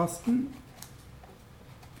Gesundheitskosten.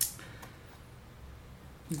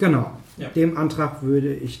 Genau, dem Antrag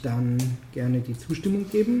würde ich dann gerne die Zustimmung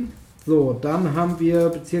geben. So, dann haben wir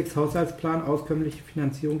Bezirkshaushaltsplan, auskömmliche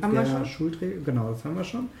Finanzierung der Schulträger. Genau, das haben wir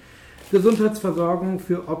schon. Gesundheitsversorgung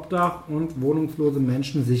für Obdach- und wohnungslose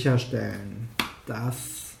Menschen sicherstellen. Das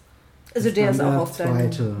also der ist auch auf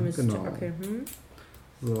deinem Mist. Genau. Okay.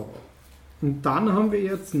 So. Und dann haben wir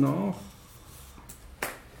jetzt noch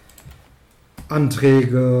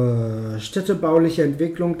Anträge. Städtebauliche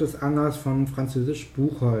Entwicklung des Angers von Französisch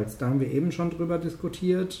Buchholz. Da haben wir eben schon drüber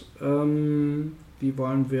diskutiert. Wie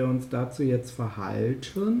wollen wir uns dazu jetzt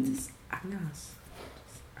verhalten? Des Angers.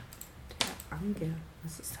 Der Anger.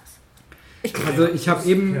 Was ist das? Also ich habe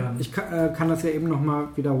eben, ich kann das ja eben nochmal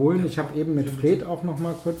wiederholen. Ich habe eben mit Fred auch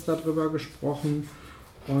nochmal kurz darüber gesprochen.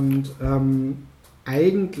 Und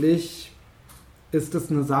eigentlich ist es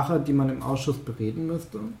eine Sache, die man im Ausschuss bereden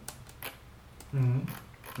müsste. Mhm.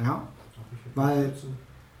 Ja, weil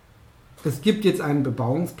es gibt jetzt einen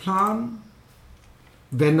Bebauungsplan.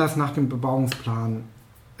 Wenn das nach dem Bebauungsplan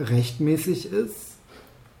rechtmäßig ist,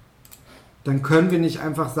 dann können wir nicht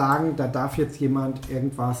einfach sagen, da darf jetzt jemand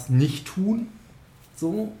irgendwas nicht tun.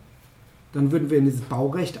 So, dann würden wir in dieses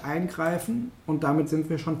Baurecht eingreifen und damit sind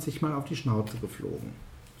wir schon zigmal auf die Schnauze geflogen.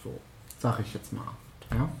 So, sag ich jetzt mal.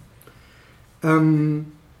 Ja?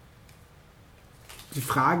 Die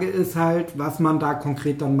Frage ist halt, was man da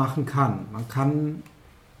konkret dann machen kann. Man kann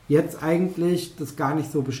jetzt eigentlich das gar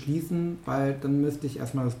nicht so beschließen, weil dann müsste ich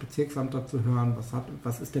erstmal das Bezirksamt dazu hören,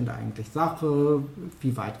 was ist denn da eigentlich Sache,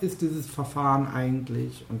 wie weit ist dieses Verfahren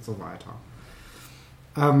eigentlich und so weiter.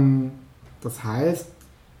 Das heißt,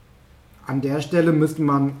 an der Stelle müsste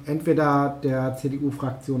man entweder der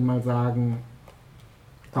CDU-Fraktion mal sagen,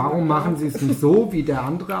 warum machen Sie es nicht so wie der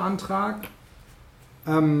andere Antrag?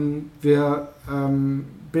 Wir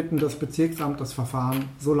bitten das Bezirksamt, das Verfahren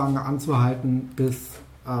so lange anzuhalten, bis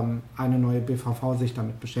eine neue BVV sich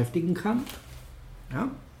damit beschäftigen kann. Ja?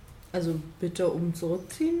 Also bitte um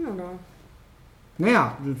zurückziehen, oder?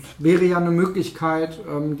 Naja, das wäre ja eine Möglichkeit,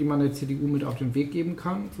 die man der CDU mit auf den Weg geben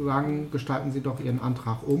kann, zu sagen, gestalten Sie doch Ihren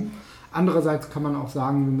Antrag um. Andererseits kann man auch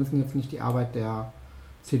sagen, wir müssen jetzt nicht die Arbeit der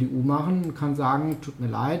CDU machen. Man kann sagen, tut mir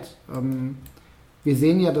leid, wir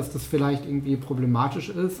sehen ja, dass das vielleicht irgendwie problematisch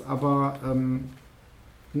ist, aber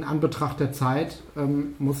in Anbetracht der Zeit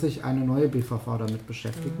muss sich eine neue BVV damit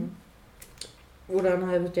beschäftigen. Oder ein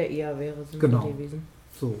halbes Jahr eher wäre es gewesen.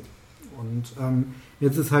 So. Und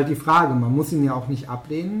jetzt ist halt die Frage, man muss ihn ja auch nicht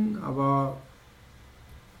ablehnen, aber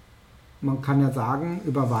man kann ja sagen,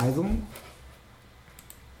 Überweisung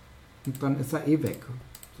und dann ist er eh weg.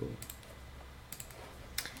 So.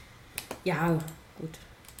 Ja, gut.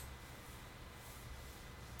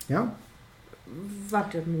 Ja?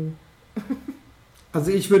 Warte nur.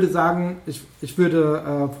 Also ich würde sagen, ich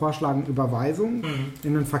würde vorschlagen Überweisung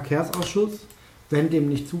in den Verkehrsausschuss. Wenn dem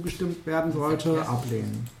nicht zugestimmt werden sollte,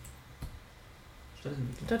 ablehnen.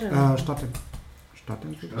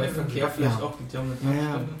 Stadtentwicklung. Bei Verkehr vielleicht auch, geht ja um eine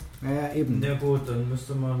Tankstelle. Ja, eben. Ja gut, dann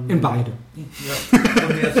müsste man... In beide. Ja.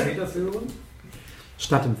 Und wer ist federführend?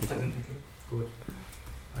 Stadtentwicklung. Gut.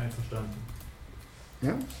 Einverstanden.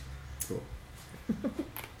 Ja? So.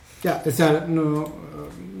 Ja, ist ja eine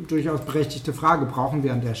durchaus berechtigte Frage. Brauchen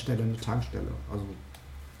wir an der Stelle eine Tankstelle? Also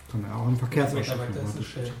kann man ja auch im Verkehrsausschuss machen.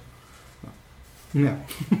 Ja.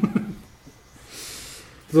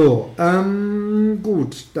 So,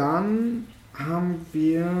 gut, dann haben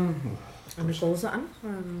wir eine große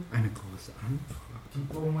Anfrage.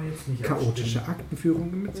 Die brauchen wir jetzt nicht. Chaotische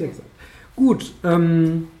Aktenführung im Bezirksamt. Gut,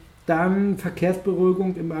 dann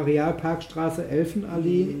Verkehrsberuhigung im Areal Parkstraße,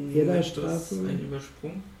 Elfenallee, Ederstraße. Ein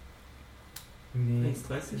Übersprung. Nee.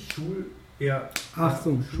 1,30. Ach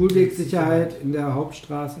so, Schulwegsicherheit in der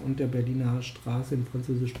Hauptstraße und der Berliner Straße in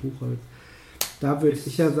Französisch Buchholz. Da würde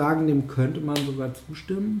ich ja sagen, dem könnte man sogar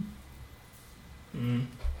zustimmen.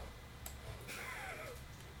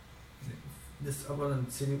 Das ist aber ein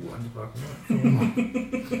CDU-Antrag, ne?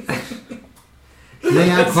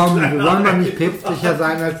 Naja, komm, wir wollen mal nicht päpstlicher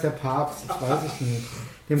sein als der Papst, das weiß ich nicht.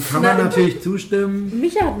 Dem kann man natürlich zustimmen.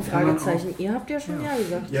 Micha hat ein Fragezeichen, ihr habt ja schon ja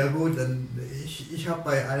gesagt. Ja gut, dann ich habe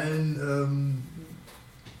bei allen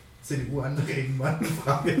CDU-Anträgen mal ein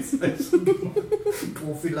Fragezeichen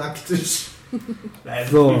prophylaktisch.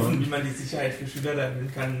 Also So. prüfen, wie man die Sicherheit für Schüler da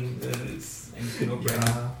erhöhen kann, ist eigentlich genug.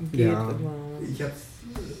 Ja, Ja. ich habe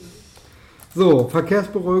So,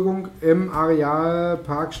 Verkehrsberuhigung im Areal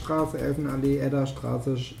Parkstraße, Elfenallee,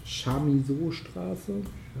 Edderstraße, Chamisso-Straße.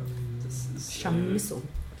 Das ist Chamisso.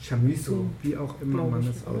 Wie auch immer Glaube man ich,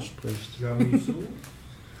 es oder? ausspricht. Chamisso.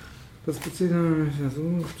 Das bezieht sich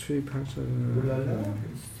versucht für die Parkstraße. Ulala.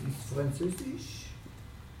 Ist französisch.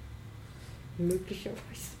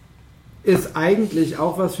 Möglicherweise. Ist eigentlich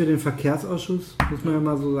auch was für den Verkehrsausschuss, muss man ja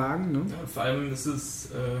mal so sagen. Ne? Ja, vor allem ist es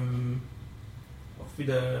auch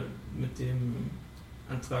wieder mit dem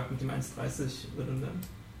Antrag mit dem 1,30 redundant.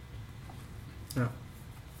 Ja.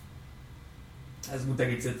 Also gut, da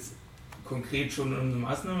geht es jetzt konkret schon um eine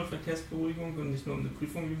Maßnahme Verkehrsberuhigung und nicht nur um eine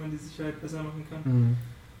Prüfung, wie man die Sicherheit besser machen kann. Mhm.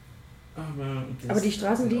 Aber die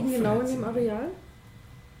Straßen liegen genau in dem Areal?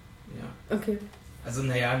 Ja. Okay. Also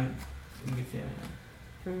naja, ungefähr,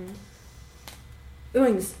 ja.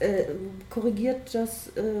 Übrigens, korrigiert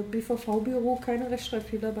das BVV-Büro keine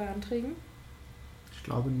Rechtschreibfehler bei Anträgen? Ich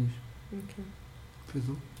glaube nicht. Okay.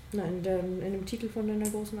 Wieso? Nein, in dem Titel von deiner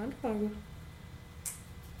großen Anfrage.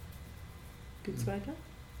 Geht's weiter?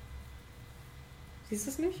 Siehst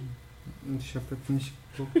du es nicht? Ich habe jetzt nicht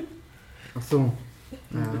geguckt. Ach so.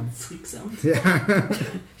 Ja. Bezirksamt. Ja.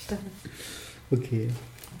 Ich dachte, Okay.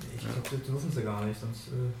 Ich glaube, das dürfen sie gar nicht, sonst...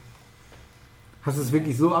 Hast du es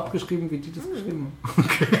wirklich so abgeschrieben, wie die das geschrieben haben?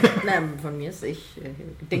 nein, von mir ist ich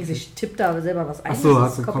denke, ich tippe da selber was ein. Ach so, das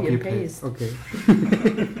hast ist du Copy and Copy-Paste. Paste.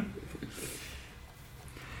 Okay.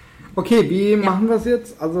 Okay, wie machen wir es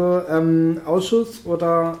jetzt? Also Ausschuss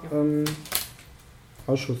oder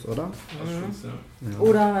Ausschuss, oder? Ausschuss, ja. Ja.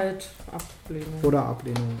 Oder halt Ablehnung. Oder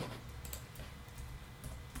Ablehnung.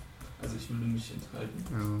 Also ich würde mich enthalten.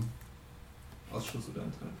 Ja. Ausschuss oder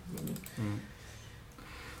enthalten.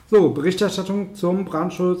 So, Berichterstattung zum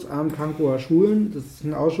Brandschutz an Pankower Schulen. Das ist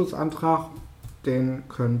ein Ausschussantrag, den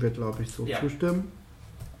können wir, glaube ich, so zustimmen.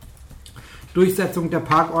 Durchsetzung der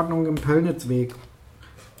Parkordnung im Pöllnitzweg.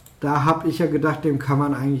 Da habe ich ja gedacht, dem kann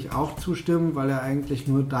man eigentlich auch zustimmen, weil er eigentlich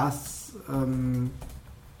nur das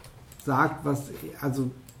sagt, was,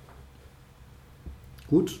 also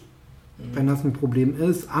gut, wenn das ein Problem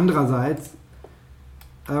ist. Andererseits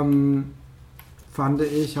fand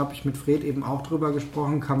ich, habe ich mit Fred eben auch drüber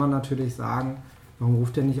gesprochen, kann man natürlich sagen, warum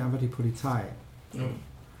ruft der nicht einfach die Polizei? Ja.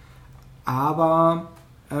 Aber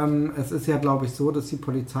es ist ja, glaube ich, so, dass die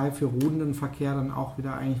Polizei für ruhenden Verkehr dann auch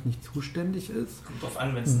wieder eigentlich nicht zuständig ist. Kommt drauf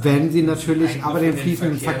an, wenn sie natürlich aber den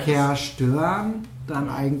fließenden Verkehr Verkehr stören, dann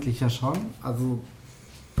eigentlich ja schon. Also,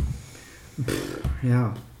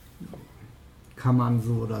 ja, kann man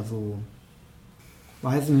so oder so.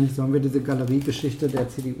 Weiß ich nicht, sollen wir diese Galeriegeschichte der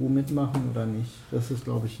CDU mitmachen oder nicht? Das ist,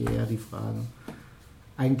 glaube ich, hier eher die Frage.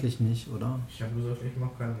 Eigentlich nicht, oder? Ich habe gesagt, ich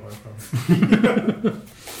mache keinen Wahlkampf.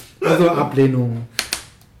 Also Ablehnung.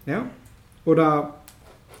 Ja? Oder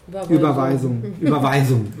Überweisung.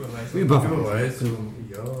 Überweisung. Überweisung,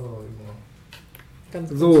 ja, immer. Ganz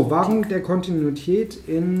So, Wahrung der Kontinuität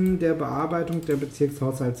in der Bearbeitung der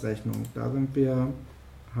Bezirkshaushaltsrechnung. Da sind wir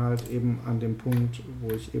halt eben an dem Punkt, wo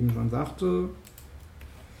ich eben schon sagte,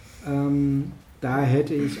 da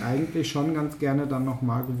hätte ich eigentlich schon ganz gerne dann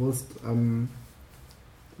nochmal gewusst,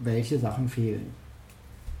 welche Sachen fehlen.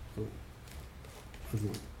 So. Also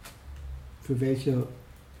für welche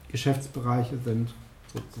Geschäftsbereiche sind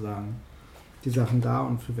sozusagen die Sachen da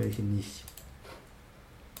und für welche nicht.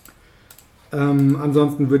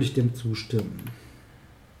 Ansonsten würde ich dem zustimmen.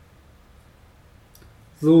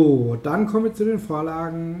 So, dann kommen wir zu den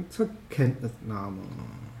Vorlagen zur Kenntnisnahme.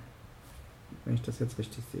 Wenn ich das jetzt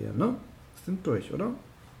richtig sehe, ne? Sind durch, oder?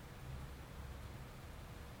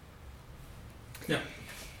 Ja.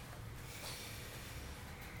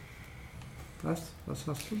 Was? Was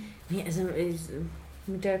hast du? Nee, also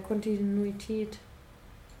mit der Kontinuität.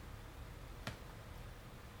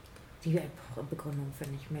 Die Begründung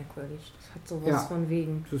finde ich merkwürdig. Das hat sowas von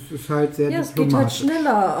wegen. Das ist halt sehr es geht halt diplomatisch.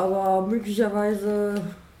 schneller, aber möglicherweise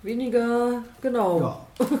weniger genau. Ja.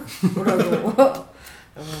 Oder so.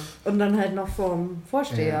 Und dann halt noch vom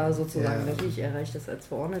Vorsteher sozusagen. Ja. Natürlich erreicht das als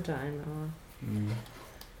Verordneter ein, aber. Mhm.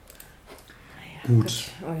 Naja, Gut.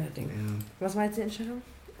 Euer Ding. Ja. Was war jetzt die Entscheidung?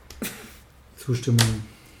 Zustimmung.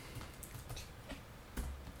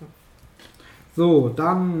 So,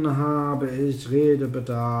 dann habe ich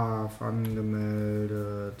Redebedarf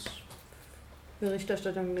angemeldet.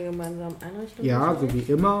 Berichterstattung der gemeinsamen Einrichtung? Ja, so wie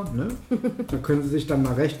immer. Ne? Da können Sie sich dann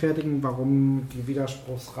mal rechtfertigen, warum die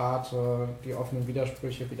Widerspruchsrate, die offenen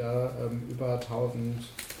Widersprüche wieder über 1000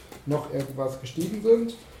 noch irgendwas gestiegen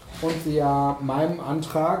sind. Und Sie ja meinem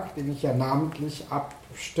Antrag, den ich ja namentlich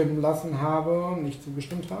abstimmen lassen habe, nicht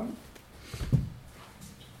zugestimmt haben.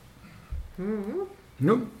 Mhm.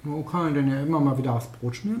 Ja, so kann man denn ja immer mal wieder aufs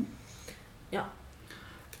Brot schmieren. Ja.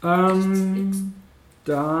 Dann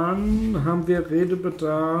haben wir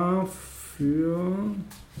Redebedarf für...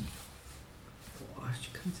 Boah,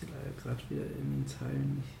 ich kann sie leider gerade wieder in den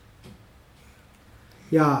Zeilen nicht...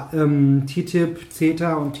 Ja, TTIP,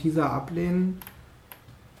 CETA und TISA ablehnen.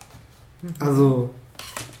 Also,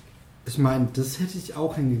 ich meine, das hätte ich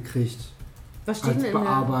auch hingekriegt. Was steht als denn in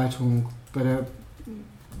Bearbeitung bei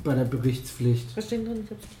der Berichtspflicht. Was steht drin?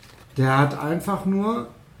 Der hat einfach nur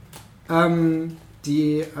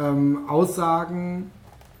die Aussagen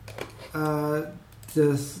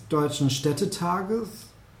des Deutschen Städtetages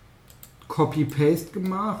Copy-Paste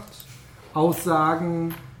gemacht,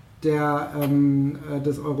 Aussagen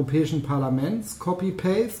des Europäischen Parlaments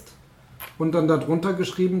Copy-Paste und dann darunter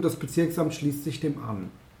geschrieben, das Bezirksamt schließt sich dem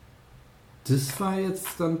an. Das war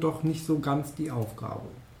jetzt dann doch nicht so ganz die Aufgabe.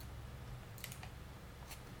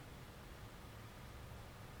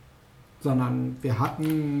 Sondern wir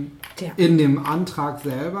hatten in dem Antrag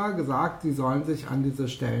selber gesagt, sie sollen sich an diese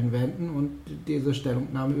Stellen wenden und diese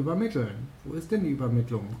Stellungnahme übermitteln. Wo ist denn die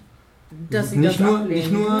Übermittlung? Dass sie nicht das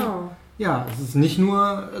ablehnen, genau. Ja, es ist nicht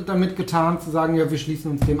nur damit getan zu sagen, ja, wir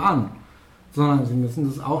schließen uns dem an, sondern sie müssen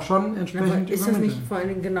das auch schon entsprechend übermitteln. Ist das nicht vor allen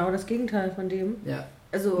Dingen genau das Gegenteil von dem? Ja.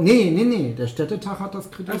 Also Nee. Der Städtetag hat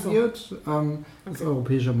das kritisiert, das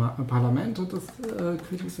Europäische Parlament hat das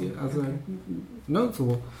kritisiert. Also, ne,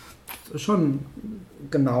 so schon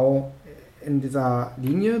genau in dieser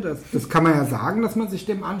Linie. Das kann man ja sagen, dass man sich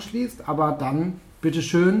dem anschließt, aber dann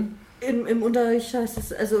bitteschön. Im Unterricht heißt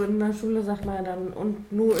es, also in der Schule sagt man ja dann,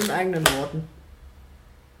 und nur in eigenen Worten.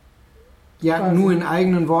 Ja, quasi. Nur in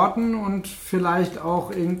eigenen Worten und vielleicht auch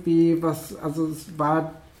irgendwie was, also es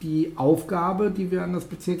war die Aufgabe, die wir an das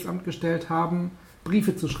Bezirksamt gestellt haben,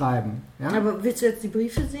 Briefe zu schreiben. Ja? Aber willst du jetzt die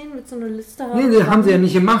Briefe sehen? Willst du eine Liste haben? Nee, die haben sie ja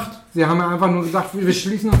nicht gemacht. Sie haben ja einfach nur gesagt, wir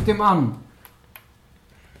schließen uns dem an.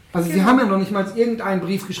 Also sie haben ja noch nicht mal irgendeinen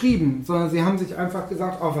Brief geschrieben, sondern sie haben sich einfach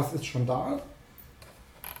gesagt, oh, was ist schon da?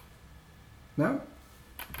 Ja?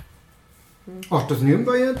 Ach, das nehmen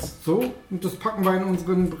wir jetzt so und das packen wir in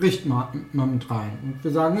unseren Bericht mal mit rein. Und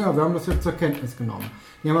wir sagen, ja, wir haben das jetzt zur Kenntnis genommen.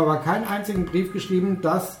 Die haben aber keinen einzigen Brief geschrieben,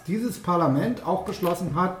 dass dieses Parlament auch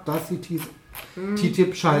beschlossen hat, dass sie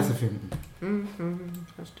TTIP scheiße finden.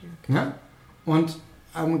 Verstehe. Ja? Und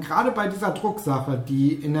gerade bei dieser Drucksache,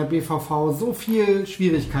 die in der BVV so viel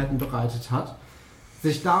Schwierigkeiten bereitet hat,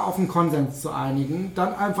 sich da auf einen Konsens zu einigen,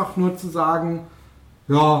 dann einfach nur zu sagen,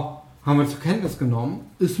 ja, haben wir zur Kenntnis genommen,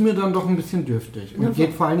 ist mir dann doch ein bisschen dürftig und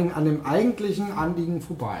geht vor allen Dingen an dem eigentlichen Anliegen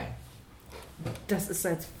vorbei. Das ist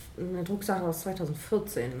jetzt eine Drucksache aus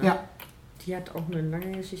 2014, ne? Ja. Die hat auch eine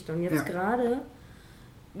lange Geschichte und jetzt gerade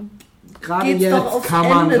jetzt doch kann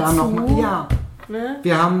man Ende da noch mal, ja. Ne?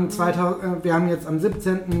 Wir haben jetzt am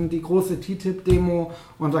 17. die große TTIP-Demo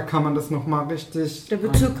und da kann man das nochmal richtig... Der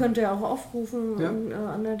Bezirk könnte ja auch aufrufen, um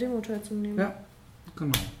an der Demo teilzunehmen. Ja,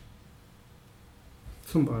 genau.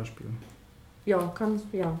 Zum Beispiel. Ja.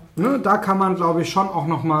 Ne, da kann man, glaube ich, schon auch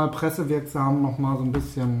nochmal pressewirksam nochmal so ein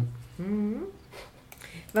bisschen...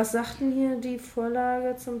 Was sagt denn hier die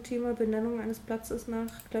Vorlage zum Thema Benennung eines Platzes nach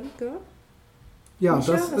Klemke? Ja,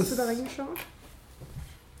 Micha, das hast ist... du da reingeschaut?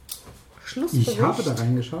 Schlussbericht? Ich habe da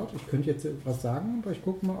reingeschaut. Ich könnte jetzt etwas sagen, aber ich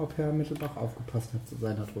gucke mal, ob Herr Mittelbach aufgepasst hat zu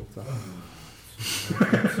seiner Drucksache. Ist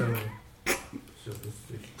ja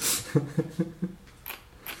lustig.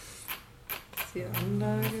 Die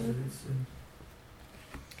Anlage.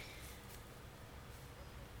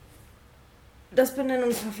 Das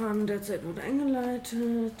Benennungsverfahren derzeit wurde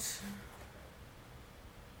eingeleitet.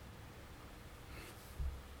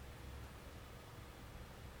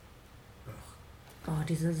 Oh,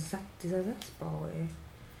 dieser Satzbau, ey.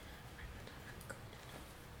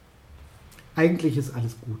 Eigentlich ist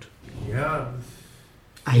alles gut. Ja,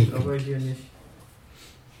 Eigentlich. aber hier nicht.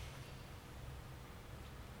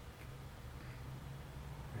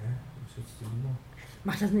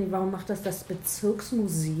 Warum macht das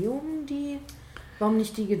Bezirksmuseum warum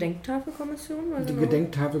nicht die Gedenktafelkommission? Die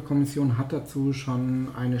Gedenktafelkommission hat dazu schon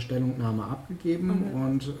eine Stellungnahme abgegeben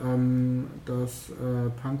und das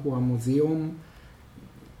Pankower Museum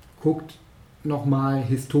guckt nochmal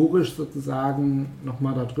historisch sozusagen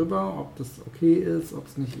nochmal darüber, ob das okay ist, ob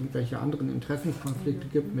es nicht irgendwelche anderen Interessenkonflikte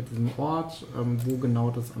gibt mit diesem Ort, wo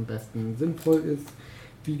genau das am besten sinnvoll ist,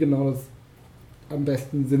 wie genau das am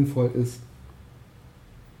besten sinnvoll ist.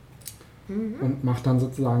 Und macht dann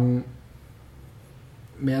sozusagen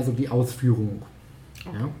mehr so die Ausführung.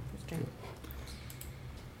 Okay, ja?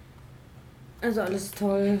 Also alles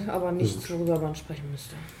toll, aber nichts, worüber man sprechen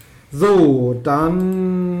müsste. So,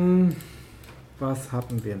 dann was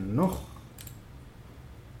hatten wir noch?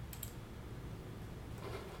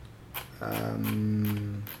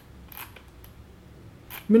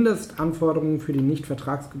 Mindestanforderungen für die nicht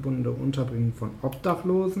vertragsgebundene Unterbringung von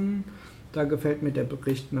Obdachlosen. Da gefällt mir der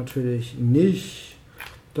Bericht natürlich nicht,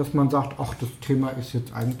 dass man sagt, ach, das Thema ist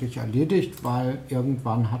jetzt eigentlich erledigt, weil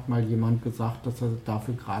irgendwann hat mal jemand gesagt, dass er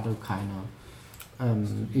dafür gerade keine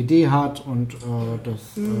Idee hat und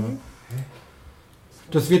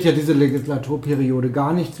das wird ja diese Legislaturperiode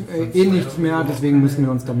gar nichts mehr, deswegen müssen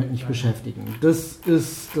wir uns damit nicht beschäftigen. Das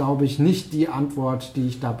ist, glaube ich, nicht die Antwort, die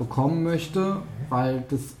ich da bekommen möchte, weil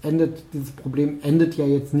dieses Problem endet ja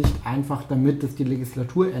jetzt nicht einfach damit, dass die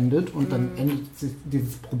Legislatur endet und dann endet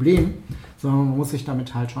dieses Problem, sondern man muss sich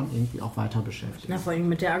damit halt schon irgendwie auch weiter beschäftigen. Na, vor allem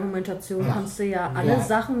mit der Argumentation kannst du ja alle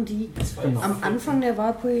Sachen, die am Anfang der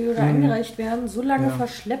Wahlperiode eingereicht werden, so lange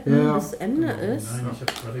verschleppen, bis Ende ist. Nein, ich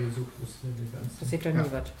habe gerade gesucht, wo ist denn die ganzen... Passiert ja nie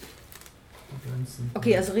was.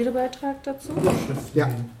 Okay, also Redebeitrag dazu? Ja.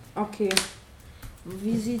 Okay.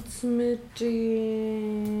 Wie sieht's mit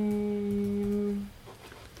dem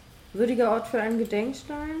würdiger Ort für einen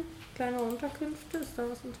Gedenkstein? Kleine Unterkünfte, ist da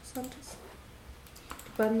was Interessantes?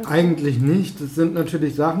 Eigentlich nicht. Das sind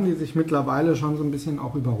natürlich Sachen, die sich mittlerweile schon so ein bisschen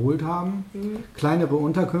auch überholt haben. Kleinere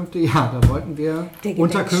Unterkünfte, ja, da wollten wir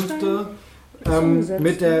Unterkünfte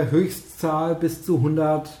mit der Höchstzahl bis zu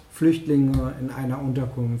 100 Flüchtlinge in einer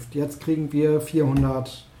Unterkunft. Jetzt kriegen wir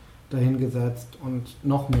 400 dahingesetzt und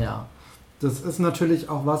noch mehr. Das ist natürlich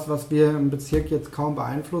auch was wir im Bezirk jetzt kaum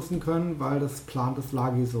beeinflussen können, weil das plant das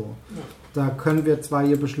Lagi so. Ja. Da können wir zwar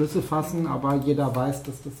hier Beschlüsse fassen, aber jeder weiß,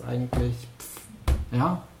 dass das eigentlich...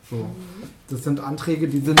 so. Das sind Anträge,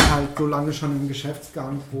 die sind halt so lange schon im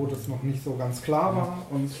Geschäftsgang, wo das noch nicht so ganz klar war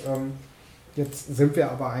und jetzt sind wir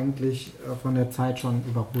aber eigentlich von der Zeit schon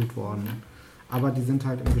überholt worden. Aber die sind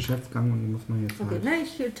halt im Geschäftsgang und die muss man jetzt halt... Okay,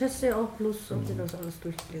 ich teste ja auch bloß, ob ihr das alles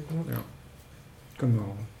durchgelesen habt. Ja,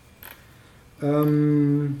 genau.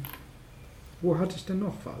 Wo hatte ich denn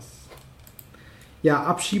noch was? Ja,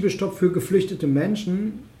 Abschiebestopp für geflüchtete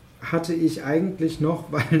Menschen hatte ich eigentlich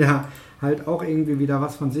noch, weil da halt auch irgendwie wieder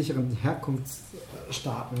was von sicheren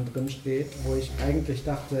Herkunftsstaaten drin steht, wo ich eigentlich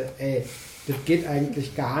dachte, ey, das geht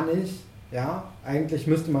eigentlich gar nicht. Ja, eigentlich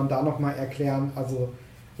müsste man da nochmal erklären, also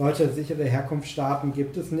Leute, sichere Herkunftsstaaten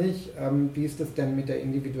gibt es nicht. Wie ist es denn mit der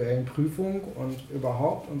individuellen Prüfung und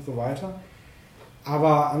überhaupt und so weiter?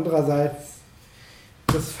 Aber andererseits,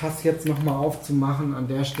 das Fass jetzt nochmal aufzumachen an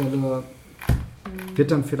der Stelle,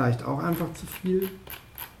 wird dann vielleicht auch einfach zu viel.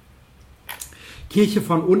 Kirche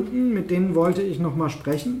von unten, mit denen wollte ich nochmal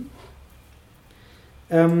sprechen.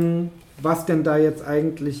 Was denn da jetzt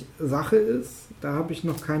eigentlich Sache ist, da habe ich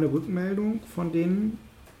noch keine Rückmeldung von denen.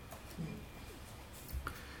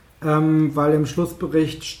 Weil im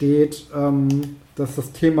Schlussbericht steht, dass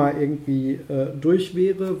das Thema irgendwie durch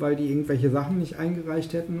wäre, weil die irgendwelche Sachen nicht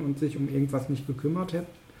eingereicht hätten und sich um irgendwas nicht gekümmert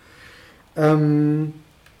hätten.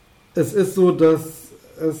 Es ist so, dass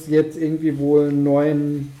es jetzt irgendwie wohl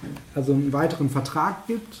einen weiteren Vertrag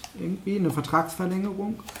gibt, irgendwie eine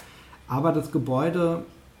Vertragsverlängerung, aber das Gebäude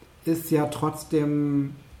ist ja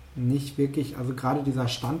trotzdem nicht wirklich, also gerade dieser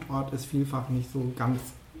Standort ist vielfach nicht so ganz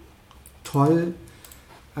toll.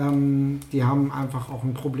 Die haben einfach auch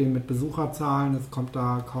ein Problem mit Besucherzahlen, es kommt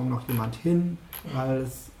da kaum noch jemand hin, weil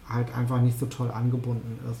es halt einfach nicht so toll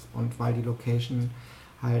angebunden ist und weil die Location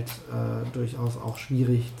halt durchaus auch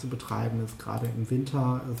schwierig zu betreiben ist, gerade im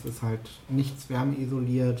Winter. Es ist halt nichts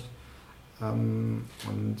wärmeisoliert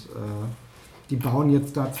die bauen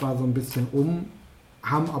jetzt da zwar so ein bisschen um,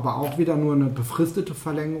 haben aber auch wieder nur eine befristete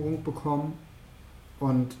Verlängerung bekommen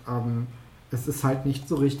und es ist halt nicht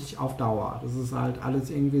so richtig auf Dauer. Das ist halt alles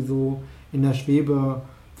irgendwie so in der Schwebe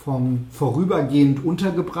vom vorübergehend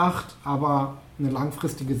untergebracht, aber eine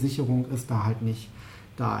langfristige Sicherung ist da halt nicht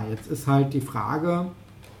da. Jetzt ist halt die Frage,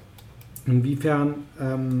 inwiefern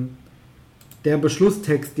der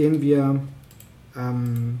Beschlusstext, den wir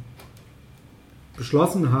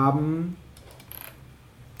beschlossen haben,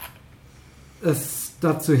 es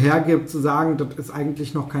dazu hergibt, zu sagen, das ist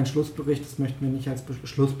eigentlich noch kein Schlussbericht, das möchten wir nicht als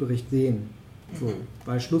Schlussbericht sehen. So,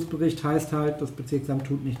 weil Schlussbericht heißt halt, das Bezirksamt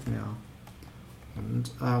tut nichts mehr.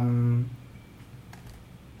 Und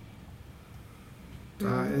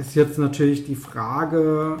da ist jetzt natürlich die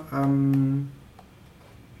Frage,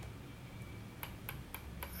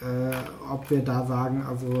 ob wir da sagen,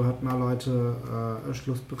 also hört mal Leute,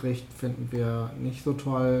 Schlussbericht finden wir nicht so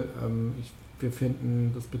toll. Wir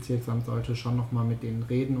finden, das Bezirksamt sollte schon nochmal mit denen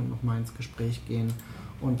reden und nochmal ins Gespräch gehen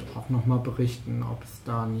und auch nochmal berichten, ob es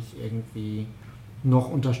da nicht irgendwie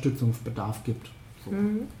noch Unterstützungsbedarf gibt. So.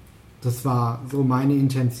 Das war so meine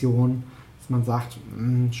Intention, dass man sagt,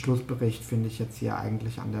 Schlussbericht finde ich jetzt hier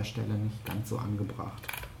eigentlich an der Stelle nicht ganz so angebracht.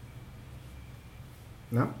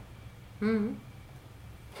 Ja?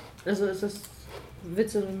 Also ist es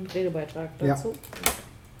willst du einen Redebeitrag dazu? Ja.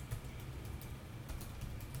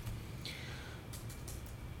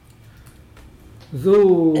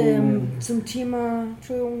 So. Zum Thema,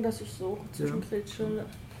 Entschuldigung, dass ich so zwischengrätsche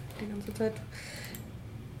die ganze Zeit.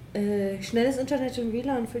 Schnelles Internet und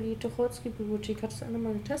WLAN für die Tucholsky-Bibliothek. Hat das einer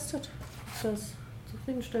mal getestet? Ob das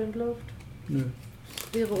zufriedenstellend läuft? Nö.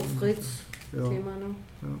 Wäre auf Freds Ja. Thema, ne?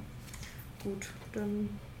 Ja. Gut, dann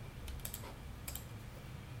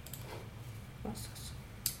war's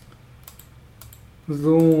das.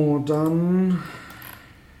 So, dann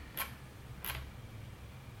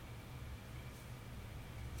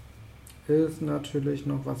ist natürlich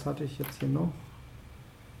noch, was hatte ich jetzt hier noch?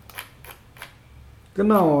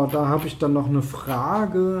 Genau, da habe ich dann noch eine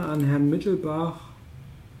Frage an Herrn Mittelbach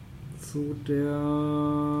zu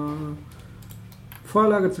der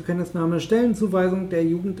Vorlage zur Kenntnisnahme Stellenzuweisung der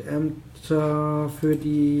Jugendämter für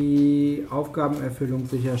die Aufgabenerfüllung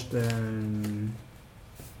sicherstellen.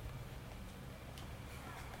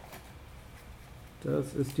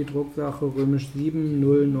 Das ist die Drucksache römisch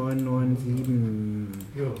 70997.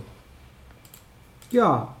 Ja.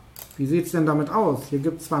 Ja, wie sieht es denn damit aus? Hier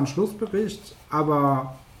gibt es zwar einen Schlussbericht,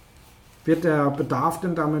 aber wird der Bedarf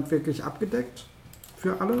denn damit wirklich abgedeckt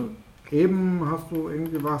für alle? Eben hast du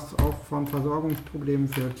irgendwie was auch von Versorgungsproblemen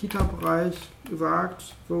für Kita-Bereich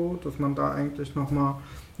gesagt, so, dass man da eigentlich nochmal,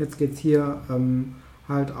 jetzt geht es hier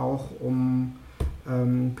halt auch um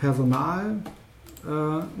Personal,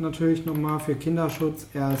 natürlich nochmal für Kinderschutz,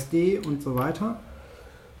 RSD und so weiter.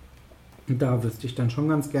 Da wüsste ich dann schon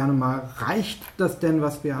ganz gerne mal, reicht das denn,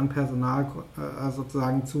 was wir an Personal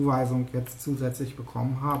sozusagen Zuweisung jetzt zusätzlich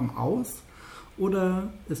bekommen haben, aus? Oder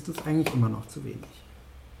ist es eigentlich immer noch zu wenig?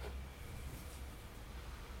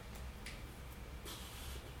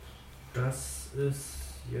 Das ist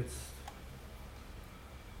jetzt...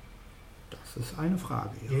 Das ist eine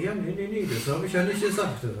Frage. Ja, nee, das habe ich ja nicht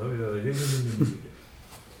gesagt. Das habe ich ja... Nee.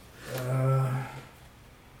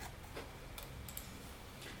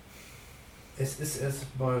 Es ist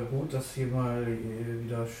erstmal gut, dass hier mal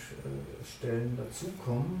wieder Stellen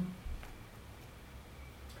dazukommen.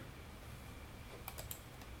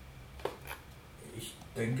 Ich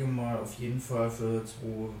denke mal auf jeden Fall für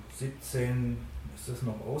 2017 ist das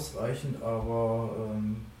noch ausreichend, aber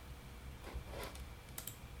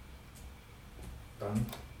dann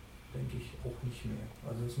denke ich auch nicht mehr.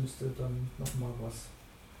 Also es müsste dann nochmal was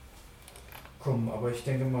kommen, aber ich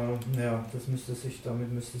denke mal, naja,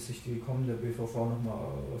 damit müsste sich die kommende BVV nochmal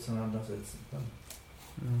auseinandersetzen. Dann.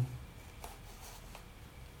 Ja.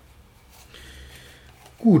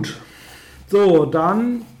 Gut, so,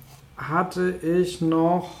 dann hatte ich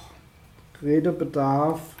noch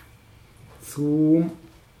Redebedarf zu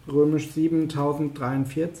römisch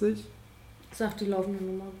 7043. Sag die laufende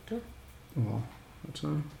Nummer bitte. Oh, warte.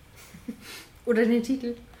 Oder den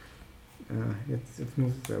Titel. Jetzt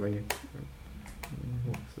muss es aber hier.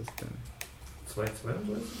 Wo ist es denn?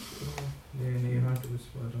 232? Nee, halt, du bist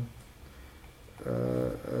weiter.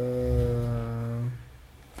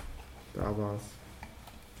 Da war's.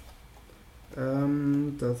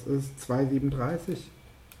 Das ist 237.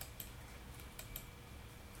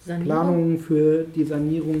 Sanierung? Planungen für die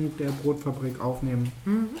Sanierung der Brotfabrik aufnehmen.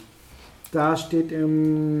 Mhm. Da steht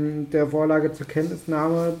in der Vorlage zur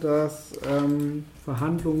Kenntnisnahme, dass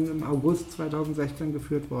Verhandlungen im August 2016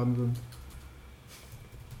 geführt worden sind.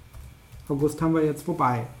 August haben wir jetzt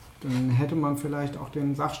vorbei. Dann hätte man vielleicht auch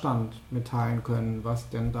den Sachstand mitteilen können, was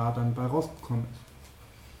denn da dann bei rausgekommen ist.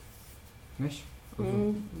 Nicht?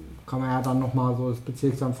 Also kann man ja dann nochmal so das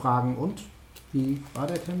Bezirksamt fragen, und? Wie war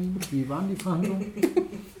der Termin? Wie waren die Verhandlungen?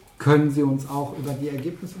 Können Sie uns auch über die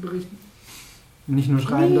Ergebnisse berichten? Nicht nur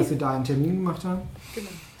schreiben, dass Sie da einen Termin gemacht haben? Genau.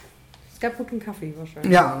 Es gab guten Kaffee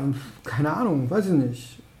wahrscheinlich. Ja, keine Ahnung, weiß ich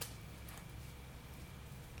nicht.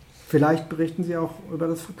 Vielleicht berichten Sie auch über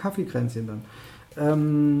das Kaffeekränzchen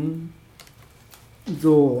dann.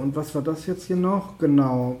 So, und was war das jetzt hier noch?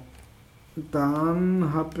 Genau.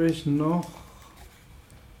 Dann habe ich noch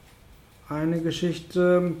eine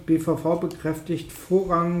Geschichte. BVV bekräftigt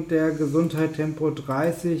Vorrang der Gesundheit Tempo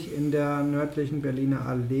 30 in der nördlichen Berliner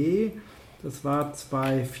Allee. Das war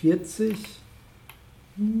 240.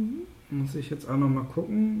 Muss ich jetzt auch noch mal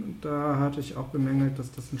gucken. Da hatte ich auch bemängelt,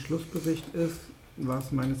 dass das ein Schlussbericht ist,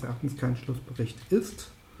 was meines Erachtens kein Schlussbericht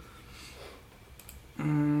ist.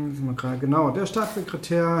 Genau, der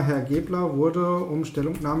Staatssekretär Herr Gebler wurde um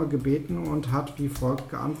Stellungnahme gebeten und hat wie folgt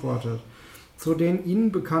geantwortet. Zu den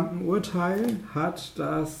Ihnen bekannten Urteilen hat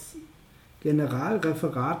das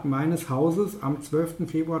Generalreferat meines Hauses am 12.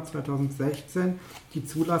 Februar 2016 die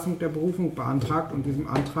Zulassung der Berufung beantragt und diesen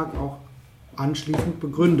Antrag auch anschließend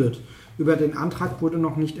begründet. Über den Antrag wurde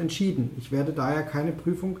noch nicht entschieden. Ich werde daher keine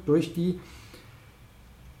Prüfung durch die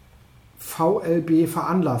VLB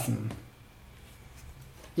veranlassen.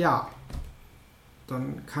 Ja,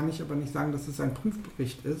 dann kann ich aber nicht sagen, dass es ein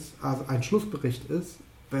Prüfbericht ist, also ein Schlussbericht ist,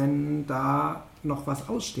 wenn da noch was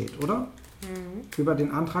aussteht, oder? Über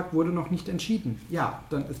den Antrag wurde noch nicht entschieden. Ja,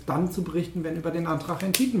 dann ist dann zu berichten, wenn über den Antrag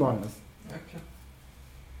entschieden worden ist. Ja, klar.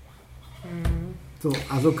 So,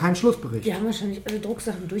 also kein Schlussbericht. Wir haben wahrscheinlich alle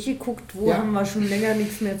Drucksachen durchgeguckt, wo haben wir schon länger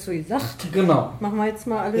nichts mehr zu gesagt. Genau. Machen wir jetzt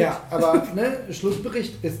mal alle. Ja, aber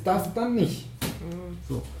Schlussbericht ist das dann nicht.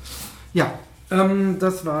 So. Ja,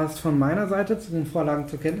 das war es von meiner Seite zu den Vorlagen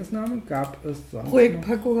zur Kenntnisnahme. Gab es sonst Projekt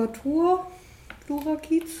Pakuratur,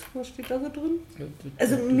 Plurakiez, was steht da so drin?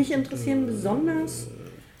 Also mich interessieren besonders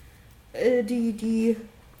die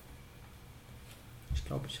ich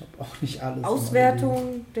glaube, ich habe auch nicht alles.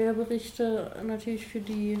 Auswertung der Berichte natürlich für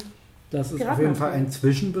die. Das ist auf jeden Fall ein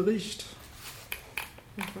Zwischenbericht.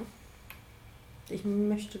 Ich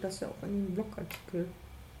möchte das ja auch in den Blogartikel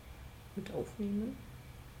mit aufnehmen.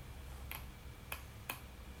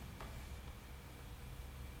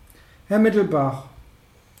 Herr Mittelbach,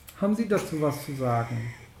 haben Sie dazu was zu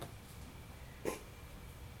sagen?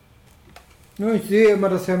 Ja, ich sehe immer,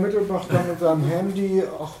 dass Herr Mittelbach da mit seinem Handy,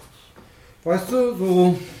 ach, weißt du,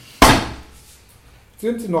 so,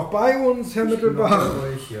 sind Sie noch bei uns, Herr Mittelbach? Bei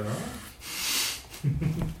euch, ja.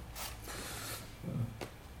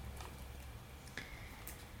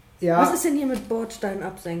 Ja. Was ist denn hier mit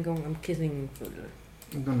Bordsteinabsenkung am Kissingenviertel?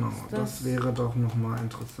 Genau, das wäre doch nochmal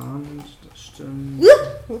interessant, das stimmt.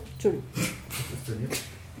 Entschuldigung. Was ist denn jetzt?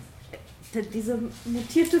 Diese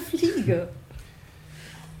mutierte Fliege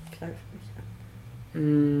greift mich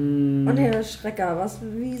an. Und Herr Schrecker,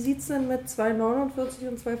 wie sieht es denn mit 2,49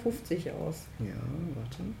 und 2,50 aus? Ja,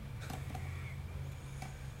 warte.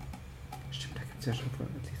 Stimmt, da gibt es ja schon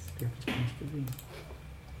Folgen, die habe ich gar nicht gesehen.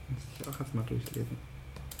 Muss ich auch erstmal durchlesen.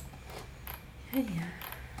 Ja.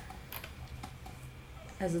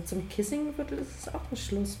 Also zum Kissingenviertel ist es auch ein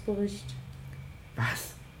Schlussbericht.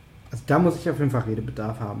 Was? Also da muss ich auf jeden Fall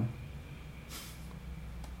Redebedarf haben.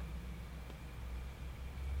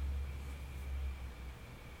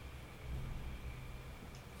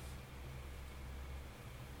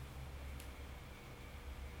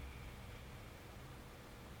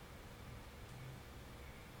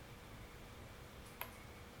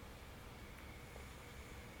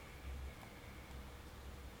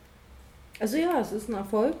 Also ja, es ist ein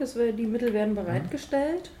Erfolg, die Mittel werden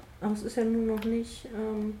bereitgestellt, aber es ist ja nur noch nicht...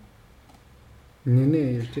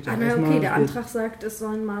 Nee, hier steht ja okay, der Antrag sagt, es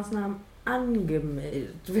sollen Maßnahmen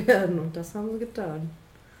angemeldet werden und das haben sie getan.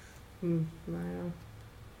 Naja.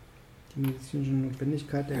 Die medizinische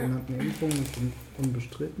Notwendigkeit der genannten Impfung ist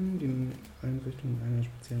unbestritten. Die Einrichtung einer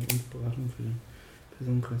speziellen Impfberatung für den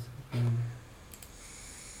Personenkreis.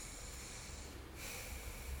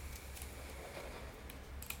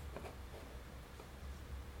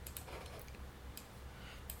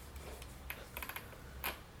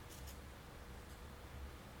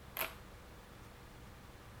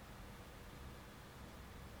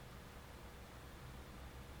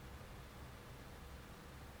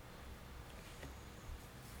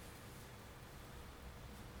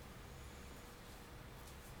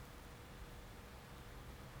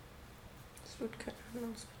 Wird kein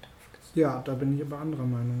Handlungsbedarf gesagt. Ja, da bin ich aber anderer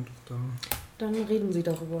Meinung. Dass da Dann reden Sie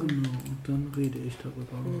darüber. Genau, und dann rede ich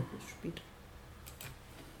darüber. Nee, ist spät.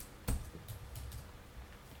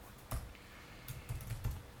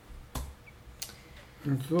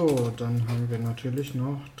 So, dann haben wir natürlich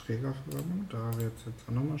noch Trägerversammlung. Da wird es jetzt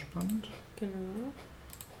auch nochmal spannend. Genau.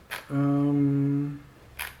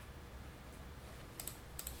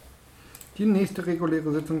 Die nächste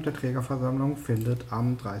reguläre Sitzung der Trägerversammlung findet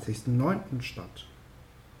am 30.09. statt.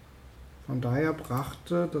 Von daher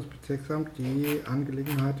brachte das Bezirksamt die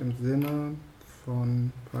Angelegenheit im Sinne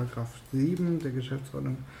von § 7 der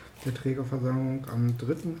Geschäftsordnung der Trägerversammlung am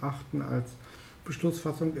 3.08. als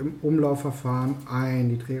Beschlussfassung im Umlaufverfahren ein.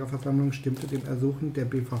 Die Trägerversammlung stimmte dem Ersuchen der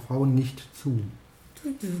BVV nicht zu.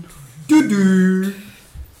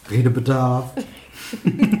 Redebedarf.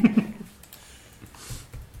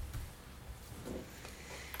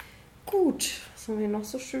 Gut, was haben wir noch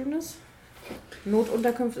so Schönes?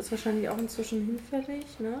 Notunterkunft ist wahrscheinlich auch inzwischen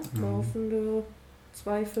hinfällig, ne? Laufende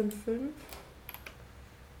 255.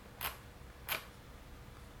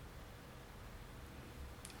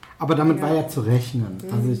 Aber damit war ja zu rechnen.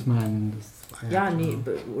 Also ich meine, das war Ja, klar. nee,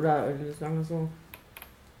 oder sagen wir so,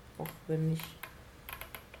 auch wenn nicht.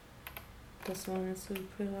 Das waren jetzt so die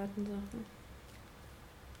Piratensachen.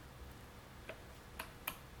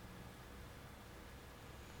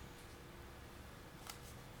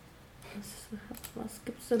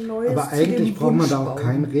 denn Neues Aber zu dem eigentlich braucht man da auch Wunschbaum?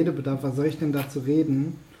 keinen Redebedarf. Was soll ich denn dazu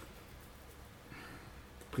reden?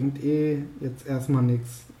 Bringt jetzt erstmal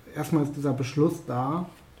nichts. Erstmal ist dieser Beschluss da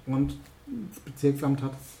und das Bezirksamt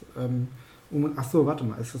hat es... Achso, warte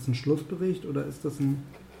mal. Ist das ein Schlussbericht oder ist das ein...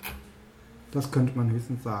 Das könnte man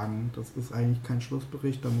höchstens sagen. Das ist eigentlich kein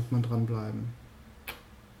Schlussbericht, da muss man dranbleiben.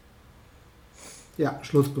 Ja,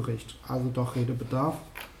 Schlussbericht. Also doch Redebedarf.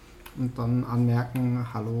 Und dann anmerken,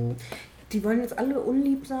 hallo. Die wollen jetzt alle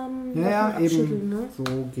unliebsam Ja, abschütteln, eben. ne? So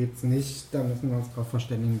geht's nicht. Da müssen wir uns darauf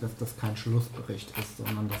verständigen, dass das kein Schlussbericht ist,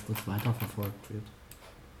 sondern dass das weiterverfolgt wird.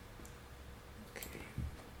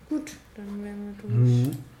 Gut, dann wären wir durch.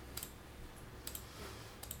 Mhm.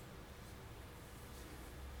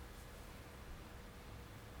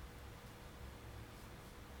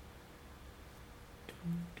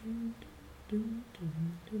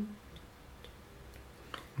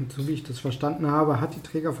 Und so wie ich das verstanden habe, hat die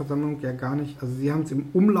Trägerversammlung ja gar nicht, also sie haben es im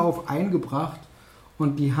Umlauf eingebracht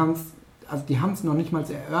und die haben es noch nicht mal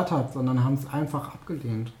erörtert, sondern haben es einfach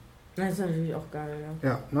abgelehnt. Das ist natürlich auch geil, ja.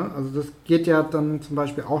 Ja, ne? Also das geht ja dann zum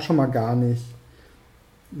Beispiel auch schon mal gar nicht.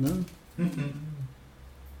 Ne?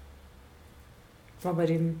 War bei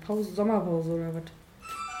dem Sommerpause oder was?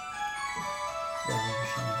 Ja,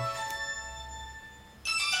 wahrscheinlich.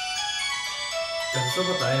 Das ist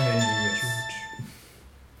aber dein Handy jetzt.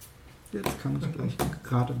 Jetzt kann ich gleich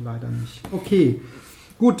gerade leider nicht. Okay,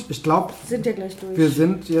 gut, ich glaube, Sind ja gleich durch. wir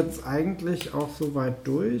sind jetzt eigentlich auch soweit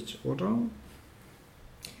durch, oder?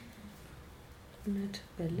 Mit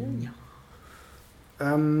Bälle? Ja.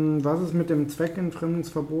 Was ist mit dem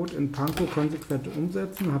Zweckentfremdungsverbot in Pankow konsequent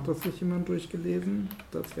umsetzen? Hat das sich jemand durchgelesen?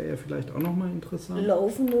 Das wäre ja vielleicht auch nochmal interessant.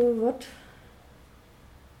 Laufende was?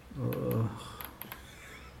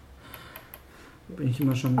 Bin ich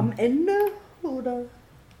immer schon... Am Ende oder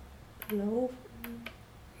laufen?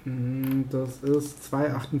 Das ist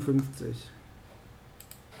 2,58.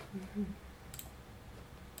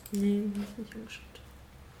 Nee, das ist nicht angeschaut.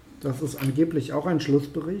 Das ist angeblich auch ein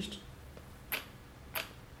Schlussbericht.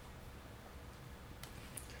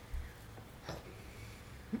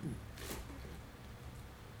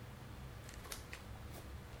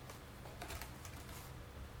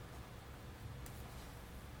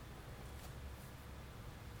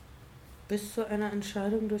 Bis zu einer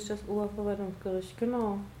Entscheidung durch das Oberverwaltungsgericht,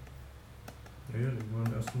 genau. Ja, die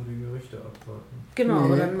wollen erstmal die Gerichte abwarten. Genau,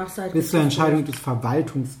 aber Nee, dann machst du halt... Bis zur Entscheidung des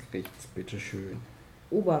Verwaltungsgerichts, bitteschön.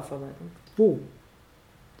 Oberverwaltung. Wo?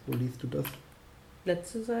 Wo liest du das?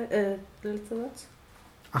 Letzte Satz?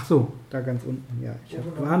 Ach so, da ganz unten. Ja, ich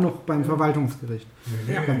war noch beim Verwaltungsgericht.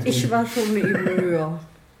 Ja, ganz ich unten. war schon eine Ebene höher.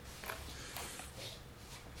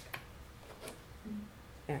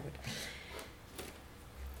 Ja, gut.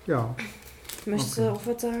 Ja, Möchtest Okay. du auch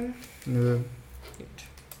was sagen? nö. Gut.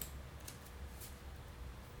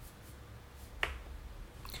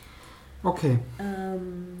 Okay,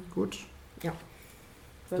 Ähm, gut.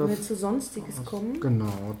 wollen wir Das- zu Sonstiges kommen?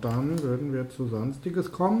 Genau, dann würden wir zu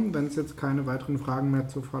Sonstiges kommen, wenn es jetzt keine weiteren Fragen mehr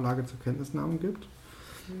zur Vorlage zur Kenntnisnahme gibt.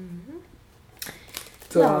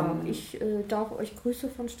 Ja, Dann- ich darf euch Grüße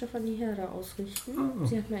von Stefanie Herder ausrichten. Ah,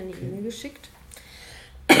 Sie hat mir eine okay. E-Mail geschickt.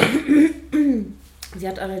 Sie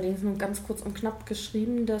hat allerdings nur ganz kurz und knapp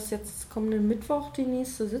geschrieben, dass jetzt kommenden Mittwoch die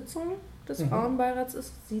nächste Sitzung des Frauenbeirats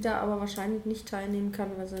ist. Sie da aber wahrscheinlich nicht teilnehmen kann,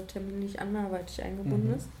 weil sie terminlich anderweitig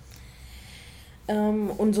eingebunden ist.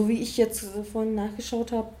 Und so wie ich jetzt vorhin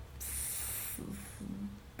nachgeschaut habe,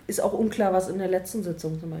 ist auch unklar, was in der letzten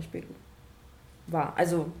Sitzung zum Beispiel war.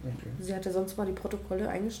 Also Okay. sie hatte sonst mal die Protokolle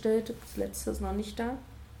eingestellt, das letzte ist noch nicht da.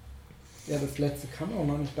 Ja, das letzte kann auch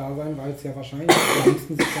noch nicht da sein, weil es ja wahrscheinlich in der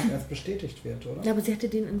nächsten Sitzung erst bestätigt wird, oder? Ja, aber sie hatte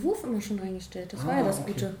den Entwurf immer schon reingestellt, das war ja das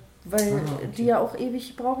okay. Gute. Weil Okay. die ja auch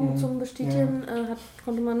ewig brauchen Mhm. zum Bestätigen,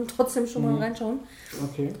 konnte man trotzdem schon mal reinschauen.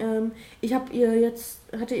 Okay. Ich hatte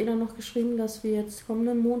ihr dann noch geschrieben, dass wir jetzt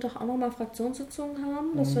kommenden Montag auch nochmal Fraktionssitzungen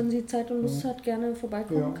haben, dass wenn sie Zeit und Lust hat, gerne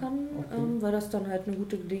vorbeikommen Ja, kann, okay. weil das dann halt eine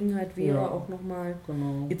gute Gelegenheit wäre, Ja. auch nochmal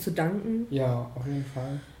Genau. ihr zu danken Ja, auf jeden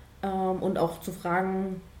Fall. und auch zu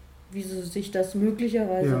fragen, wie sie sich das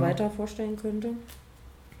möglicherweise Ja. weiter vorstellen könnte.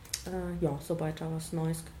 Sobald da was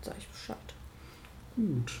Neues gibt, sage ich Bescheid.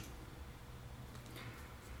 Gut.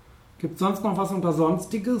 Gibt es sonst noch was unter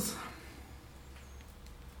Sonstiges?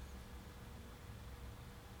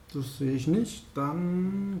 Das sehe ich nicht.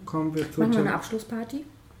 Dann kommen wir zu... Machen wir eine Abschlussparty?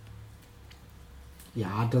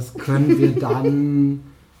 Ja, das können wir dann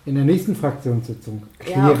in der nächsten Fraktionssitzung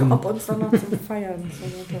Ja, klären. ob uns dann noch zum Feiern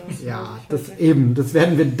zum Ja, das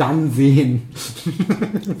werden wir dann sehen. Deswegen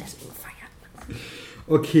feiern.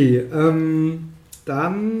 Okay,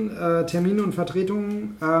 dann Termine und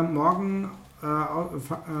Vertretungen. Morgen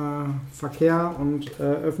Verkehr und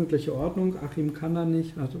öffentliche Ordnung. Achim kann da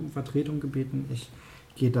nicht, hat um Vertretung gebeten. Ich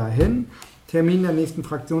gehe da hin. Termin der nächsten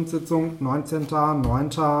Fraktionssitzung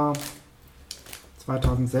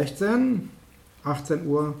 19.09.2016, 18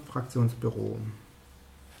 Uhr, Fraktionsbüro.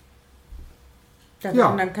 Da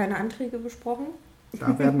werden dann keine Anträge besprochen?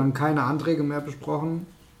 Da werden dann keine Anträge mehr besprochen.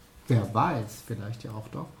 Wer weiß, vielleicht ja auch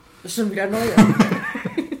doch. Das ist schon wieder neu.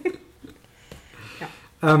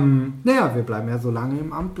 Naja, wir bleiben ja so lange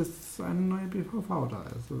im Amt, bis eine neue BVV da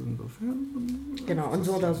ist. Also insofern. Genau, und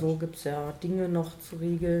so oder so gibt es ja Dinge noch zu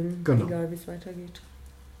regeln, egal wie es weitergeht.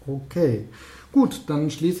 Okay, gut,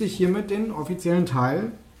 dann schließe ich hiermit den offiziellen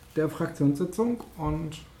Teil der Fraktionssitzung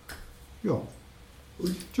und ja.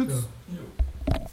 Und tschüss. Ja.